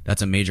see.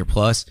 That's a major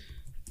plus.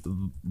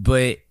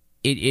 But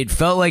it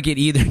felt like it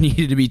either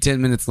needed to be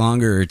 10 minutes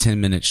longer or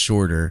 10 minutes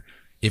shorter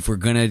if we're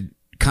going to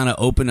kind of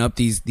open up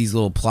these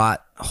little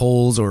plot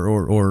holes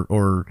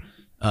or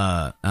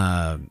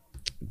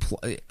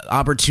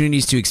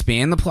opportunities to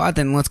expand the plot,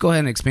 then let's go ahead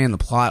and expand the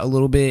plot a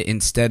little bit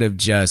instead of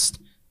just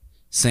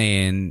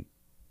saying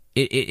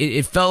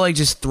it felt like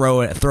just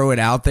throw it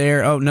out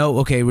there. Oh no,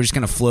 okay, we're just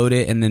gonna float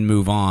it and then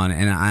move on.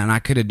 And I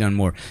could have done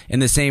more.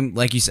 And the same,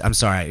 like you said, I'm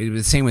sorry, it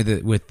was the same with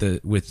the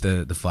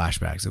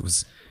flashbacks. It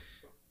was,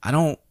 I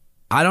don't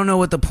know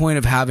what the point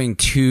of having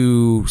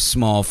 2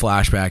 small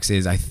flashbacks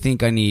is. I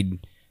think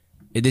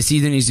this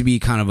either needs to be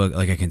kind of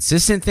a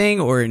consistent thing,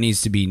 or it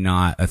needs to be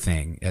not a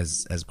thing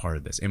as part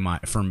of this.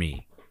 For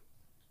me,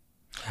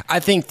 I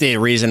think the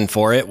reason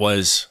for it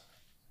was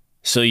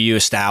so you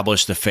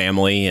establish the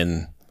family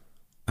and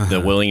the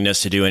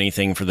willingness to do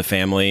anything for the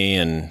family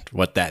and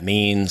what that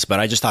means. But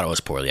I just thought it was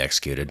poorly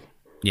executed.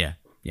 Yeah.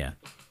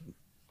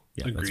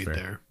 Agreed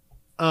there.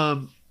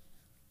 I'm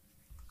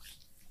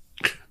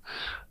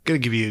gonna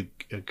give you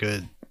a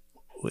good.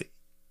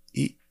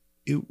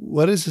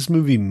 What does this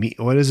movie mean?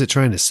 What is it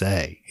trying to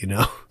say?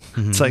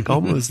 It's like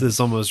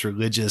almost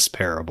religious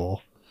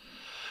parable,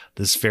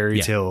 this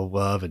fairy tale of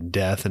love and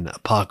death and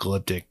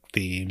apocalyptic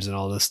themes and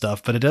all this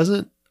stuff. But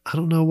I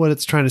don't know what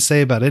it's trying to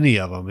say about any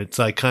of them. It's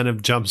like kind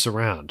of jumps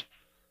around.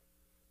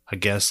 I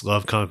guess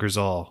love conquers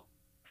all,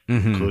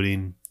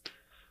 including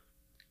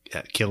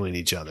killing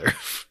each other,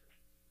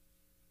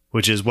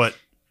 which is what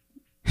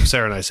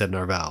Sarah and I said in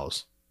our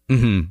vows.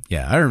 Mm-hmm.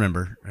 Yeah, I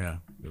remember. Yeah,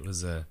 it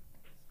was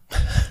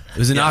It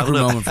was an awkward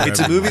moment for It's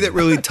a everyone. movie that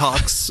really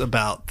talks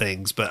about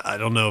things, but I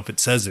don't know if it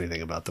says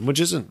anything about them, which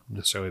isn't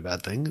necessarily a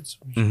bad thing. It's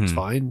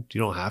fine.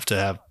 You don't have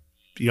to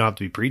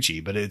be preachy,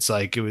 but it's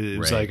like it was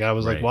Right, like I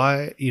was like,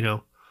 why,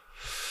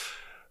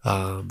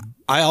 I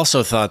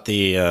also thought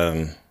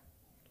the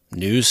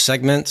news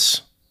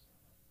segments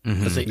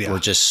were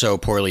just so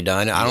poorly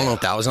done. I don't know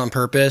if that was on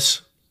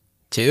purpose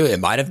too. It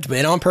might have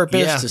been on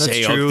purpose to that's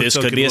say, true. oh, this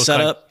So it could be a look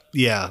setup.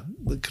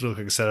 It could look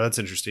like a setup. That's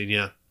interesting.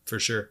 Yeah, for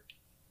sure.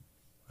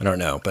 I don't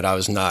know, but I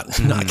was not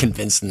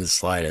convinced in the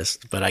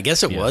slightest. But I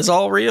guess it was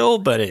all real,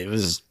 but it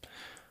was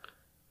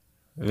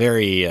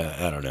very,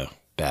 I don't know,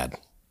 bad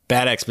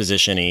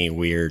exposition-y,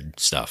 weird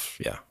stuff.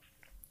 Yeah.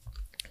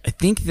 I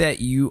think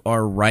that you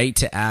are right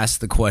to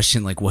ask the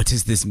question, like, what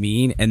does this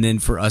mean? And then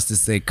for us to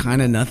say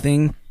kind of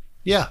nothing.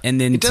 Yeah.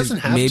 And then it doesn't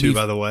have to,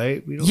 by the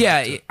way. We don't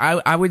have to.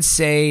 I would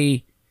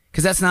say,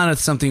 because that's not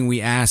something we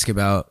ask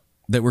about,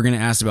 that we're going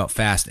to ask about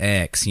Fast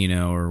X,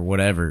 or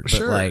whatever.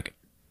 Sure. But like,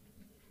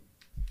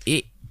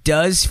 it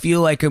does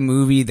feel like a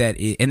movie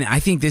and I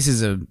think this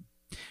is I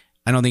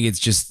don't think it's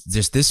just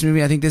this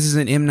movie. I think this is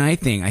an M. Night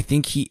thing. I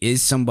think he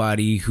is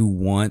somebody who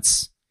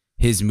wants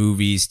his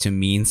movies to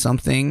mean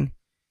something.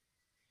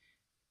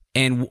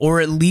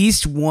 Or at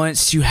least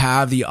wants to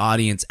have the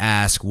audience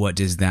ask, what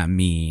does that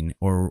mean?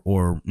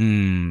 Or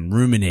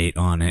ruminate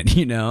on it,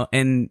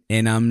 and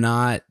I'm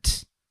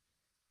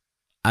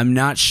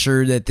not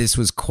sure that this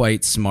was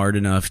quite smart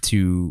enough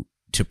to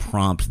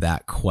prompt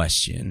that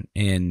question.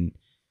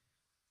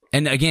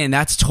 And again,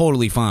 that's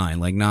totally fine.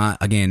 Like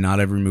not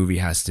every movie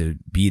has to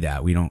be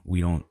that. We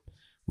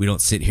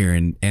don't sit here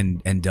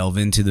and delve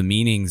into the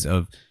meanings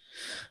of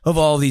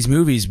all these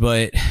movies,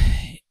 but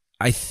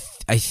I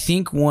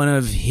think one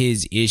of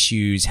his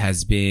issues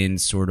has been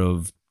sort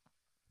of,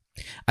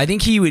 I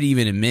think he would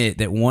even admit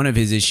that one of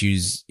his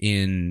issues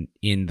in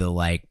the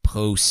like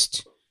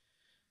post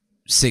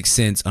Sixth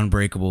Sense,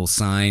 Unbreakable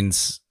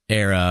Signs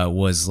era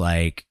was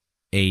like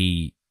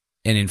an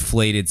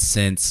inflated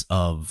sense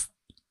of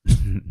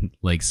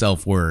like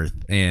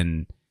self-worth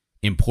and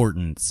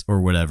importance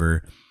or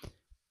whatever.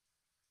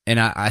 And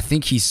I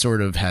think he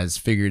sort of has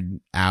figured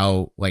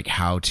out like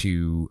how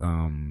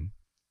to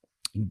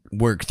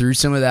work through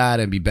some of that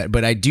and be better.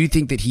 But I do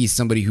think that he's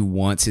somebody who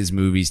wants his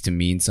movies to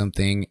mean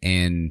something.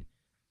 And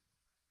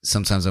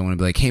sometimes I want to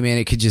be like, hey man,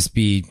 it could just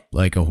be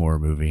like a horror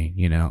movie,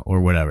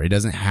 or whatever. It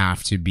doesn't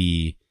have to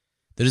be,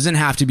 there doesn't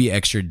have to be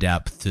extra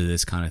depth to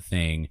this kind of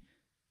thing.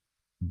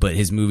 But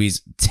his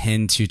movies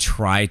tend to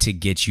try to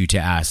get you to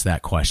ask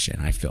that question,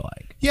 I feel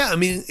like. Yeah, I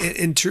mean,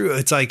 and true.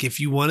 It's like if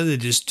you wanted to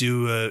just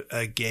do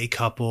a gay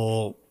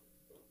couple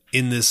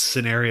in this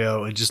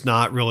scenario and just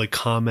not really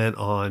comment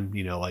on,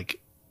 like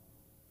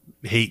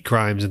hate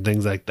crimes and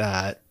things like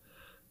that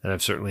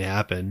have certainly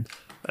happened.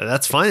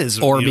 That's fine.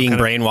 Or being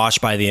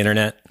brainwashed by the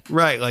internet.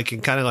 Right. Like,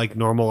 and kind of like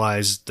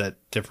normalize that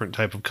different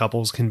type of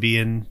couples can be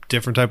in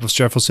different type of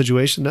stressful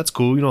situation. That's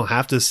cool. You don't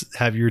have to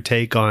have your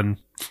take on,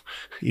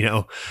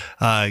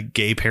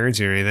 gay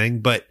parenting or anything,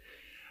 but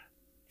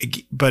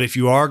if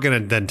you are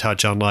going to then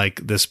touch on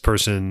like this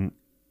person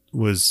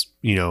was,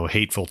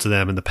 hateful to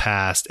them in the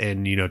past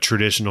and,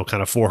 traditional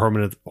kind of four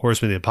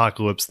horsemen of the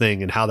apocalypse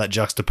thing and how that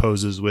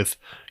juxtaposes with,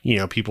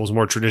 people's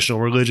more traditional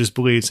religious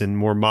beliefs and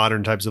more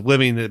modern types of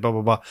living, blah,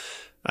 blah, blah.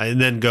 And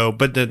then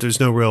but there's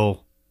no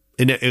real,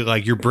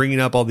 like you're bringing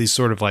up all these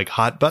sort of like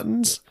hot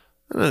buttons,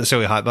 not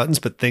necessarily hot buttons,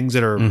 but things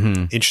that are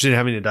interested in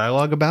having a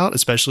dialogue about,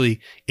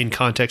 especially in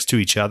context to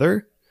each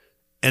other.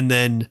 And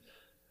then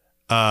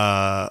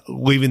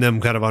leaving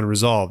them kind of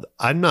unresolved.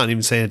 I'm not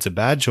even saying it's a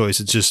bad choice.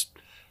 It's just,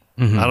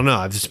 I don't know.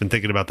 I've just been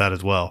thinking about that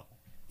as well.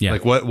 Yeah.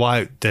 Like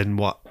why, then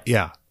what?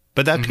 Yeah.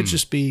 But that could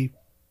just be,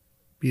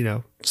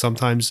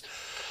 sometimes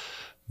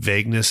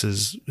vagueness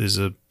is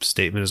a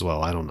statement as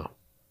well. I don't know.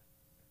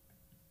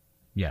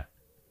 Yeah.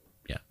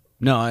 Yeah.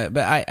 No,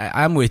 but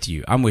I'm with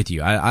you.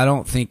 I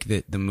don't think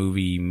that the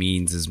movie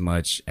means as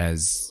much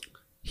as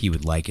he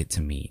would like it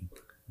to mean.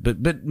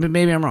 But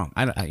maybe I'm wrong.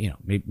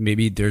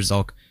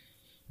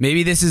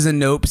 Maybe this is a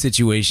Nope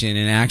situation,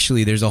 and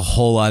actually there's a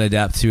whole lot of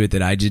depth to it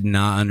that I did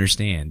not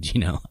understand.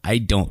 I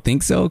don't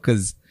think so,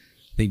 because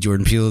I think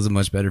Jordan Peele is a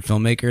much better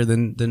filmmaker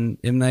than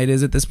M. Night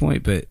is at this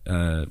point. But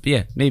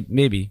yeah,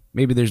 maybe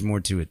there's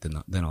more to it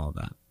than all of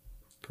that.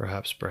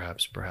 Perhaps.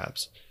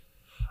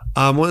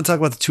 I want to talk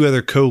about the two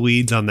other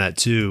co-leads on that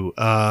too.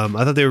 I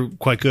thought they were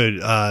quite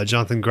good.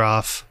 Jonathan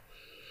Groff.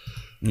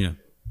 Yeah.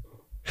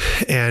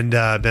 And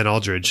Ben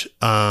Aldridge,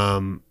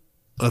 I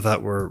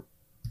thought were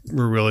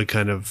really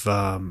kind of,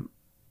 I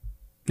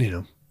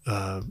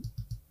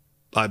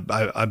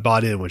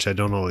bought in, which I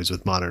don't always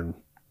with modern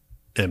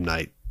M.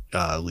 Night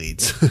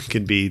leads.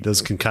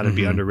 Those can kind of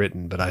be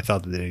underwritten, but I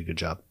thought that they did a good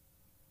job.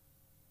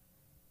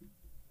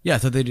 Yeah, I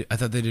thought they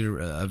did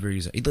a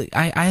very good.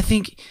 I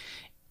think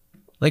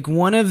like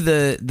one of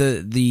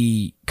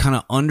the kind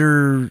of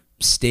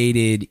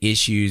understated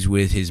issues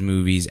with his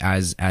movies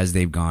as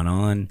they've gone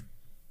on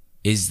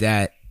is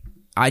that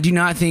I do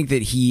not think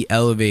that he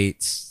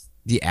elevates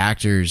the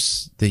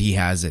actors that he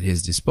has at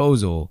his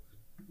disposal.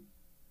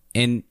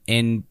 And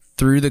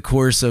through the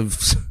course of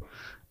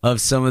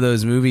some of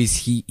those movies,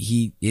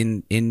 he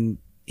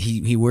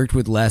worked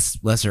with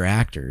lesser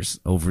actors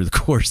over the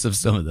course of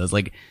some of those.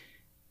 Like,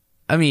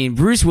 I mean,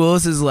 Bruce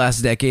Willis's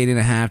last decade and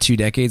a half, 2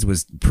 decades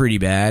was pretty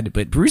bad,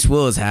 but Bruce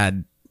Willis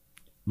had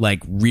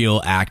like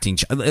real acting.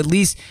 At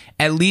least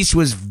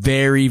was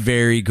very,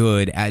 very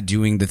good at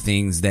doing the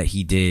things that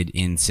he did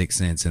in Sixth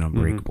Sense and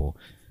Unbreakable.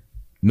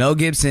 Mel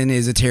Gibson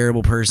is a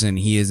terrible person.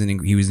 He was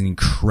an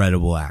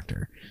incredible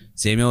actor.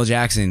 Samuel L.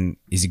 Jackson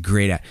is a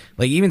great actor.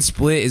 Like, even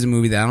Split is a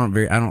movie that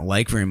I don't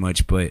like very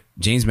much, but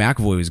James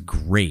McAvoy was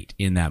great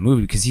in that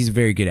movie because he's a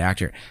very good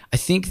actor. I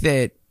think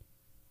that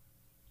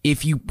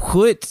if you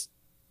put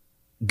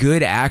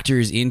good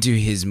actors into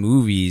his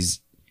movies,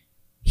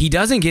 he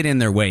doesn't get in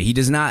their way. He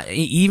does not,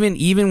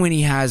 even when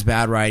he has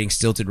bad writing,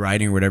 stilted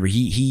writing or whatever,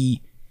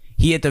 he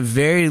at the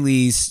very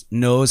least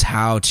knows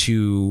how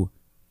to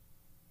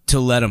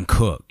let them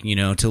cook,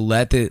 to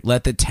let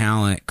the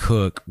talent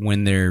cook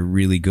when they're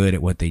really good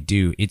at what they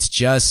do. It's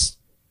just,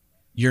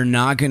 you're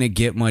not going to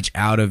get much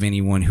out of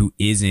anyone who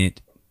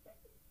isn't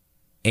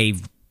a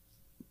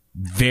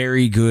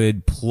very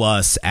good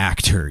plus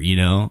actor,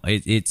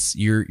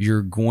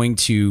 you're going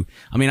to,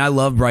 I mean, I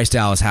love Bryce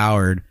Dallas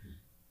Howard.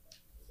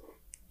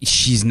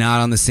 She's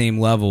not on the same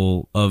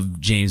level of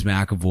James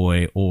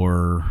McAvoy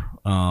or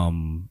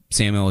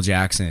Samuel L.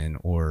 Jackson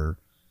or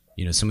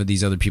some of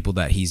these other people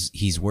that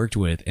he's worked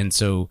with. And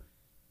so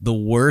the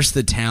worse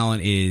the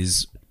talent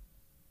is,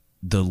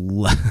 the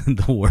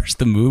worse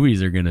the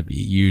movies are going to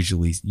be,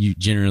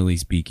 generally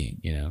speaking.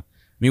 I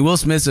mean, Will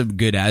Smith's a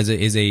good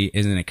is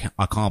an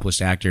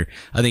accomplished actor.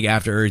 I think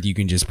After Earth, you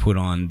can just put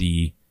on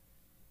the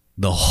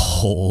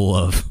whole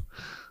of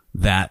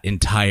that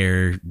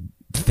entire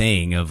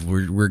thing of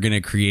we're going to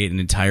create an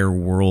entire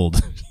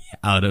world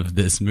out of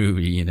this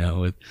movie,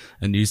 with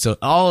a new, so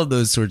all of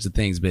those sorts of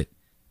things. But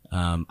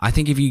I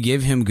think if you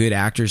give him good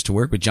actors to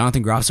work with,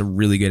 Jonathan Groff's a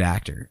really good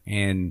actor,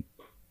 and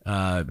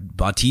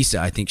Bautista,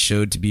 I think,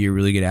 showed to be a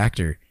really good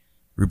actor.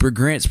 Rupert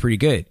Grint's pretty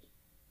good.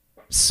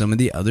 Some of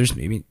the others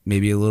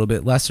maybe a little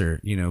bit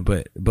lesser,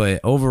 but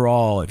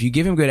overall, if you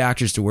give him good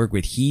actors to work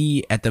with,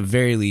 he at the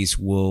very least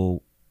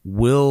will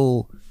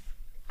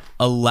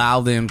allow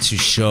them to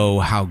show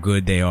how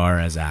good they are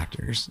as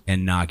actors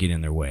and not get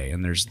in their way.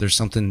 And there's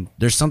something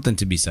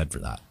to be said for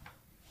that.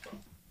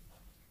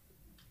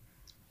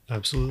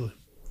 Absolutely.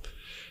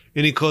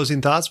 Any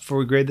closing thoughts before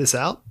we grade this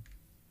out?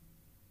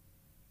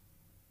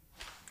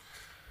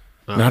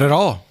 Not at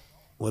all.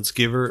 Let's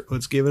give it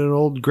an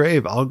old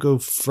grade. I'll go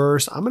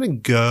first. I'm gonna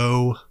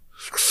go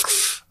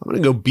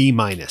B-.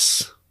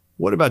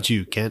 What about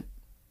you, Kent?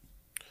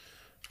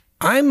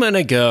 I'm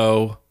gonna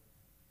go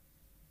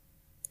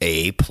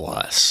A+.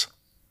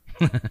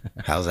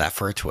 How's that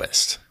for a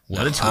twist?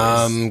 What a twist.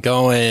 I'm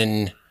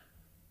going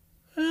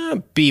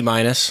B-.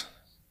 Nice.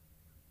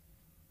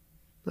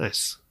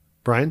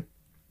 Brian?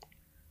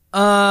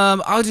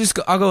 I'll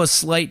go a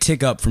slight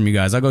tick up from you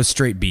guys. I'll go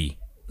straight B.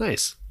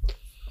 Nice.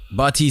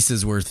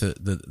 Bautista's worth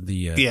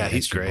the yeah,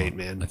 he's great,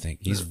 man. I think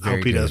he's very. I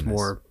hope he does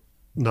more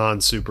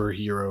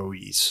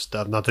non-superhero-y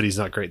stuff. Not that he's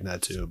not great in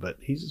that too, but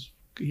he's.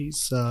 He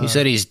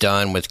said he's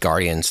done with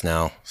Guardians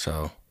now,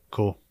 so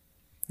cool.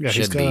 Yeah, I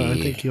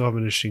think he'll have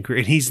an interesting career.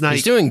 And he's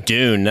doing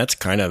Dune. That's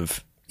kind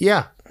of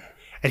and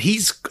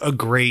he's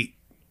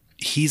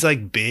he's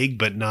like big,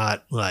 but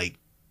not like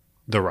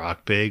The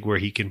Rock big, where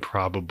he can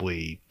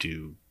probably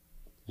do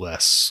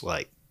less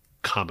like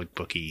comic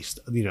booky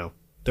stuff.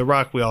 The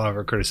Rock, we all have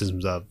our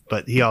criticisms of,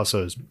 but he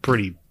also is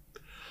pretty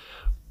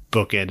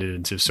bookended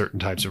into certain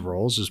types of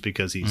roles just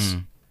because he's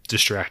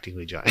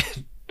distractingly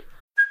giant.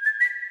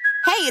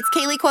 Hey, it's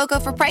Kaylee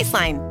Cuoco for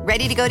Priceline.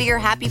 Ready to go to your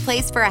happy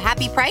place for a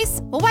happy price?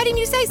 Well, why didn't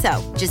you say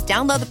so? Just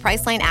download the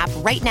Priceline app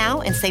right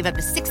now and save up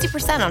to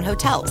 60% on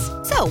hotels.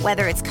 So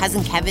whether it's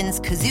Cousin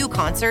Kevin's Kazoo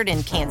Concert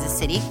in Kansas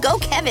City, go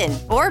Kevin,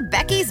 or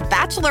Becky's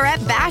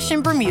Bachelorette Bash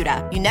in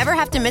Bermuda, you never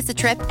have to miss a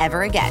trip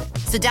ever again.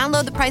 So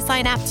download the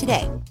Priceline app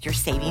today. Your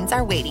savings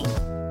are waiting.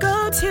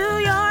 Go to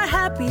your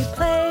happy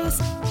place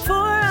for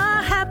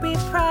a happy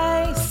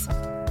price.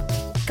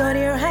 Go to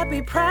your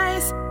happy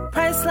price,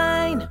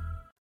 Priceline.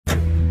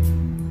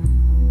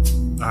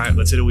 All right,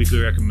 let's hit a weekly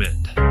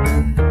recommend.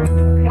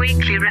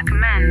 Weekly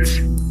recommends.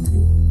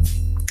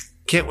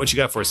 Kent, what you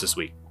got for us this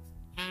week?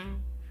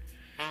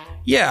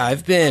 Yeah,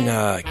 I've been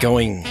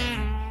going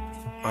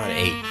on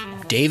a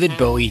David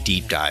Bowie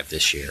deep dive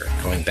this year,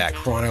 going back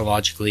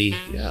chronologically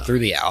through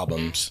the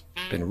albums.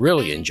 Been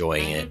really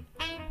enjoying it.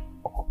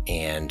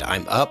 And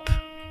I'm up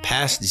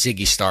past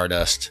Ziggy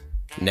Stardust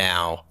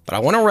now, but I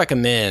want to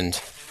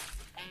recommend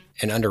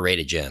an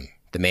underrated gem,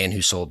 The Man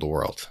Who Sold the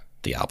World,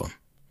 the album.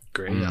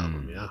 Great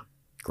album, yeah.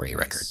 Great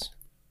record.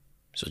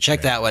 So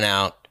check that one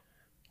out.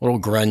 A little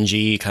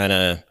grungy, kind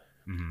of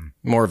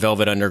more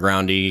Velvet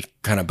Underground-y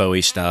kind of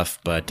Bowie stuff,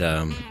 but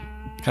kind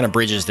of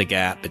bridges the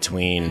gap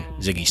between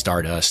Ziggy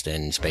Stardust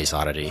and Space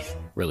Oddity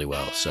really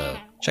well. So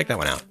check that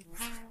one out.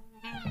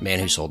 Man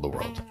Who Sold the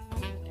World.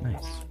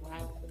 Nice.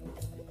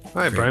 All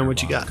right, Brian,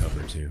 what you got?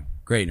 Cover too.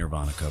 Great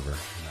Nirvana cover.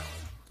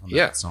 On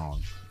that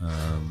song.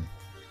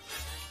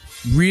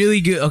 Really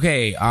good.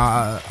 Okay,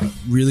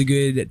 really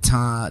good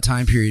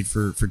time period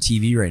for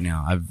TV right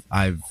now.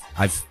 I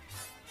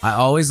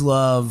always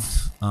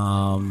love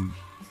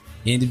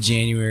end of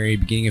January,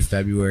 beginning of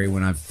February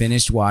when I've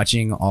finished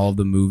watching all of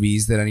the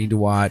movies that I need to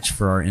watch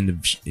for our end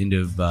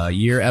of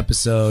year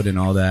episode and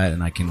all that,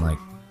 and I can like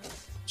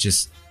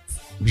just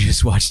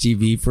watch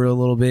TV for a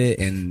little bit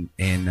and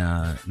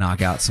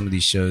knock out some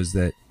shows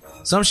that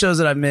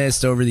I've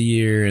missed over the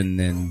year, and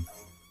then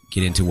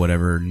get into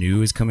whatever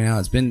new is coming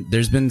out.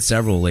 There's been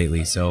several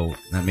lately, so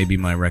that may be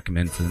my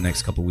recommend for the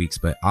next couple weeks.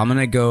 But I'm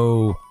gonna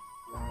go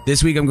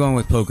this week. I'm going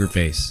with Poker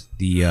Face,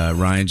 the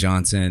Rian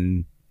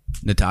Johnson,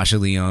 Natasha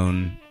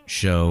Lyonne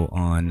show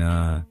on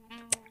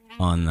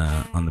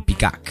the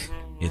Peacock.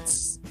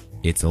 It's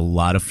a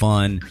lot of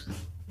fun.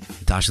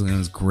 Natasha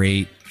Lyonne's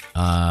great.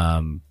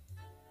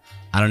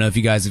 I don't know if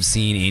you guys have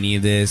seen any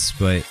of this,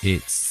 but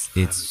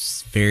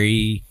it's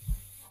very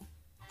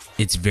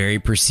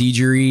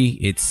procedure-y.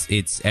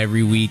 It's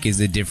every week is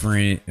a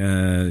different,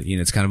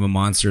 it's kind of a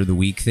monster of the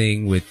week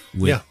thing with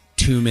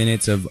 2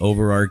 minutes of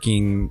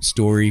overarching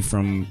story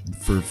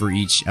for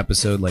each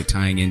episode, like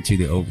tying into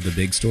the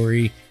big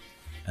story.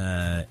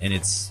 And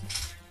it's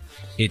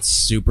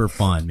super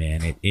fun,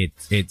 man.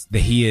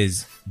 He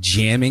is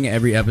jamming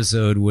every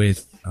episode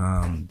with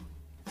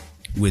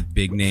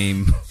big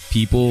name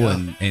people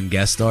and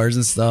guest stars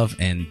and stuff,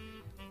 and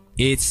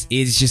it's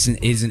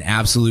an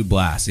absolute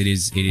blast.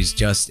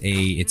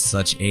 It's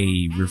such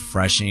a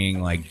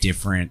refreshing, like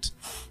different.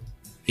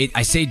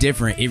 I say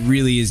different. It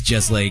really is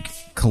just like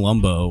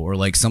Columbo or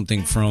like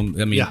something from.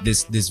 I mean,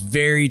 this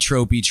very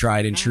tropey,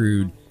 tried and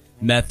true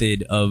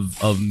method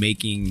of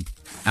making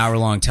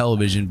hour-long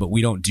television, but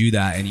we don't do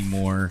that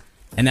anymore,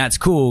 and that's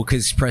cool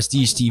because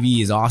prestige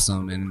TV is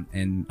awesome,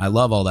 and I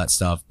love all that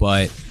stuff.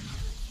 But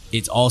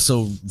it's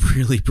also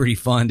really pretty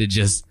fun to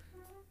just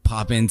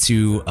pop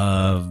into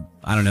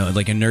I don't know,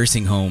 like a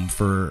nursing home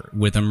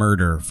with a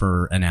murder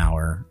for an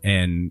hour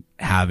and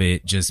have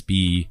it just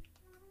be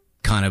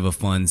kind of a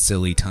fun,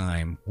 silly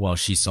time while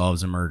she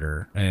solves a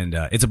murder. And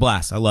it's a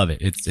blast. I love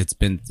it. It's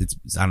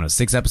I don't know,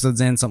 6 episodes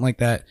in, something like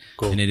that.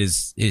 Cool. And it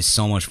is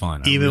so much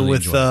fun. Even really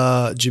with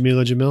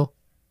Jamila Jamil?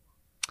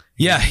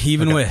 Yeah,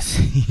 even with.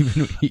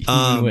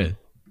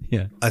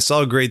 Yeah. I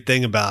saw a great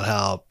thing about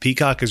how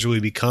Peacock has really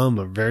become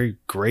a very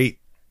great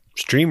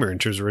streamer in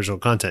terms of original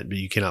content, but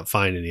you cannot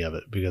find any of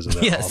it because of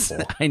that. Yes,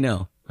 awful. I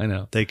know.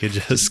 They could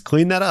just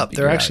clean that up.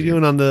 They're actually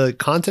doing on the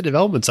content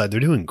development side. They're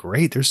doing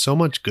great. There's so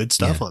much good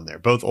stuff on there,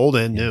 both old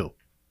and new.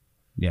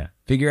 Yeah.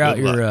 Figure out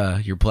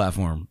your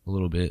platform a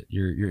little bit.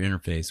 Your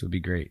interface would be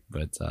great,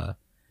 but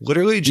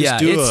literally just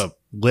do a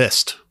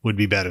list would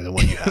be better than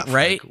what you have.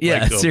 Right?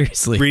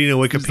 Seriously. Reading a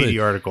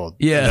Wikipedia article.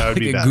 Yeah. That would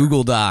be better.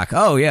 Google Doc.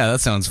 Oh yeah,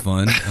 that sounds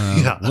fun.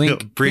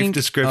 Link, brief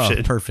description.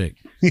 Oh, perfect.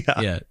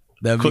 Yeah.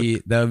 That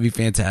would be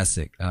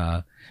fantastic.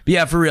 But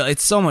yeah, for real,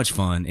 it's so much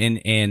fun.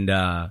 And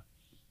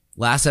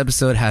last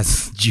episode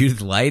has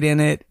Judith Light in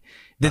it.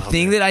 The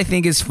thing that I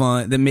think is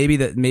fun, that maybe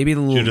the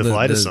little Judith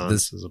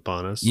Light-a-sons is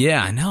upon us.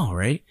 Yeah, I know,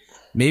 right?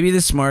 Maybe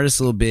the smartest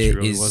little bit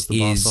really was the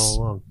boss all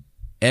along.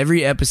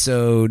 Every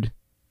episode,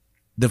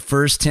 the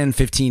first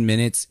 10-15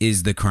 minutes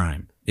is the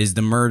crime, is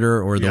the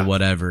murder or the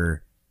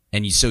whatever.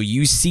 And so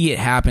you see it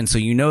happen, so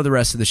you know the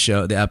rest of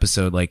the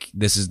episode, like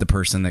this is the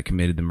person that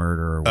committed the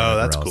murder or whatever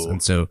else. Cool.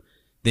 And so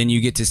then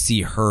you get to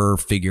see her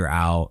figure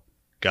out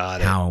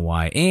how and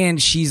why. And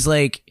she's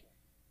like,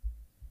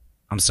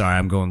 I'm sorry,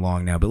 I'm going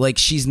long now, but like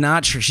she's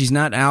not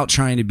out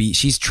trying to be.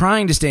 She's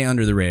trying to stay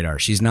under the radar.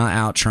 She's not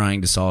out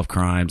trying to solve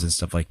crimes and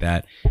stuff like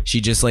that.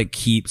 She just like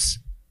keeps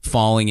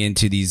falling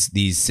into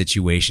these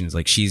situations.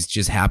 Like she's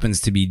just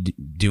happens to be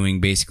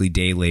doing basically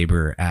day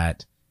labor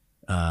at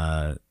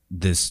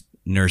this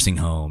nursing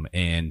home,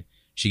 and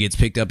she gets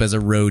picked up as a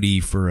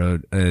roadie for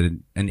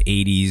an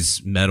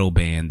 80s metal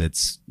band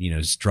that's,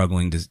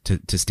 struggling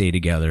to stay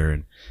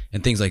together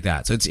and things like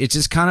that. So it's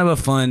just kind of a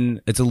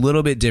fun. It's a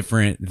little bit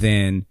different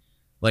than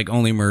like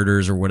Only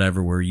Murders or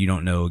whatever, where you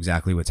don't know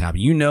exactly what's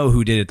happening. You know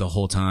who did it the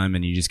whole time,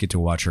 and you just get to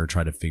watch her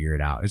try to figure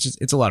it out.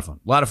 It's a lot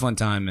of fun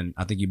time, and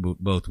I think you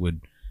both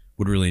would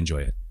really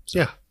enjoy it. So.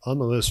 Yeah, on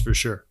the list for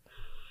sure.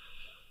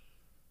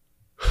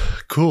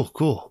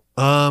 Cool.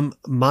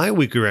 My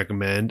weekly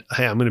recommend.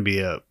 Hey, I'm gonna be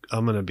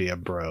a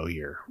bro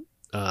here.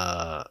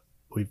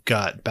 We've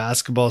got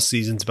basketball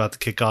season's about to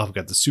kick off. We've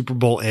got the Super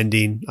Bowl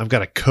ending. I've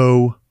got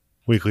a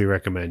weekly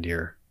recommend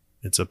here.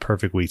 It's a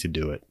perfect week to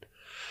do it.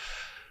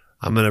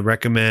 I'm going to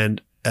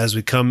recommend, as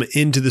we come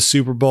into the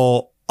Super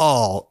Bowl,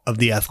 all of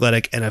the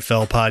Athletic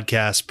NFL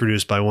podcasts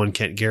produced by one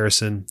Kent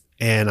Garrison.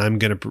 And I'm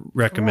going to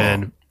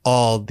recommend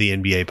all the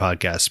NBA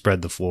podcasts,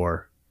 Spread the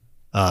Floor,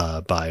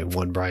 by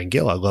one Brian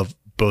Gill. I love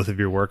both of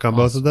your work on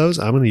both of those.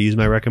 I'm going to use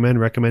my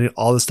recommending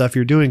all the stuff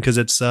you're doing because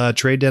it's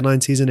trade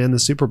deadline season and the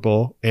Super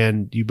Bowl.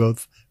 And you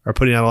both are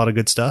putting out a lot of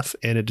good stuff,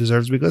 and it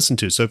deserves to be listened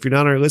to. So if you're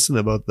not already listening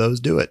to both those,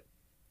 do it.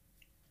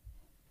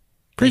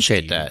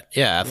 Appreciate that.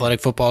 Yeah, Athletic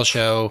Football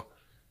Show.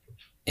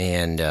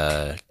 And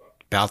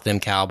About Them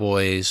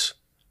Cowboys.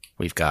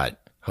 We've got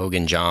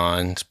Hogan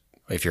Johns,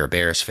 if you're a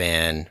Bears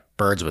fan.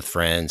 Birds with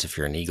Friends if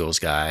you're an Eagles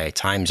guy,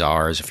 Times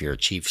Ours if you're a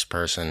Chiefs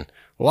person.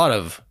 A lot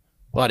of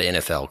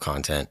NFL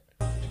content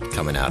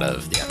coming out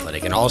of The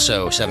Athletic. And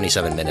also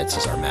 77 Minutes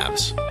is our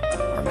Mavs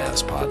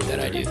pod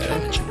that I do that I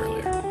mentioned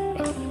earlier.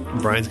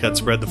 Brian's got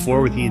Spread the Floor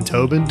with Ian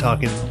Tobin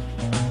talking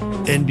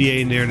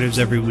NBA narratives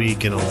every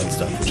week and all that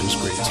stuff, which is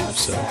great too.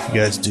 So you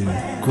guys do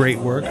great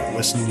work. I'm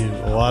listening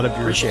to a lot of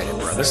your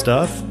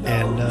stuff.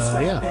 And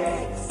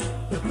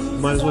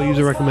might as well use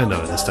a recommend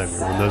on it this time of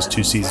year when those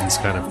two seasons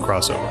kind of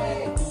cross over.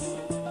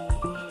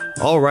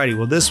 Alrighty,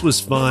 well, this was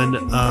fun.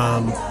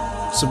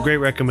 Some great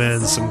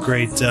recommends, some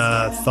great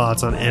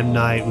thoughts on M.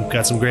 Night. We've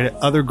got some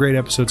other great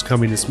episodes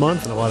coming this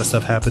month, and a lot of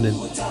stuff happening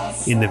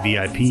in the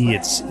VIP.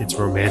 It's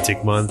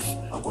Romantic Month.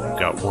 We've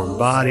got Warm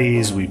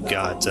Bodies. We've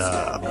got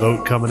a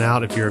vote coming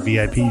out. If you're a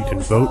VIP, you can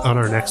vote on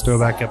our next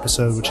throwback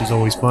episode, which is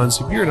always fun.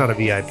 So if you're not a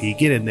VIP,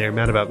 get in there,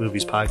 Mad About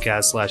Movies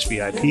Podcast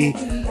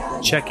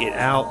 /VIP. Check it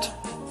out.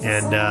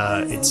 And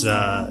it's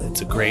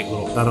a great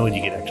little, not only do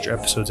you get extra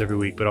episodes every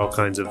week, but all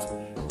kinds of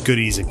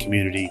goodies and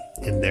community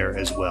in there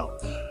as well.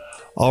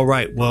 All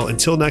right, well,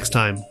 until next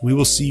time, we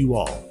will see you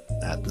all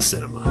at the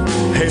cinema.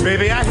 Hey,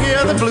 baby, I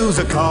hear the blues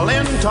are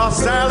calling, tossed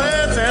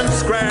salads and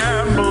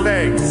scrambled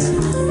eggs.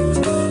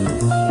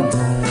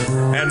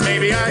 And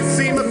maybe I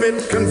seem a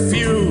bit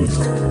confused.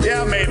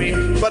 Yeah, maybe,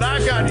 but I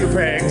got you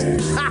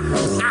pegged.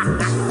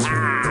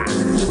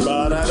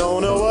 But I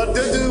don't know what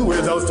to do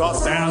with those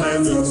tossed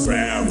salads and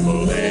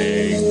scrambled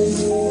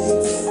eggs.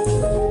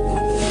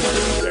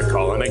 They're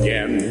calling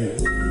again.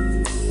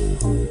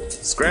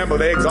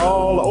 Scrambled eggs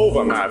all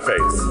over my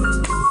face.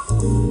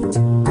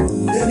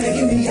 They're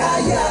making me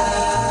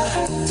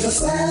higher. The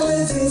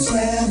salads and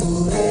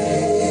scrambled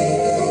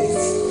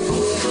eggs.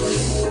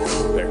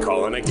 They're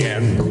calling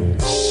again.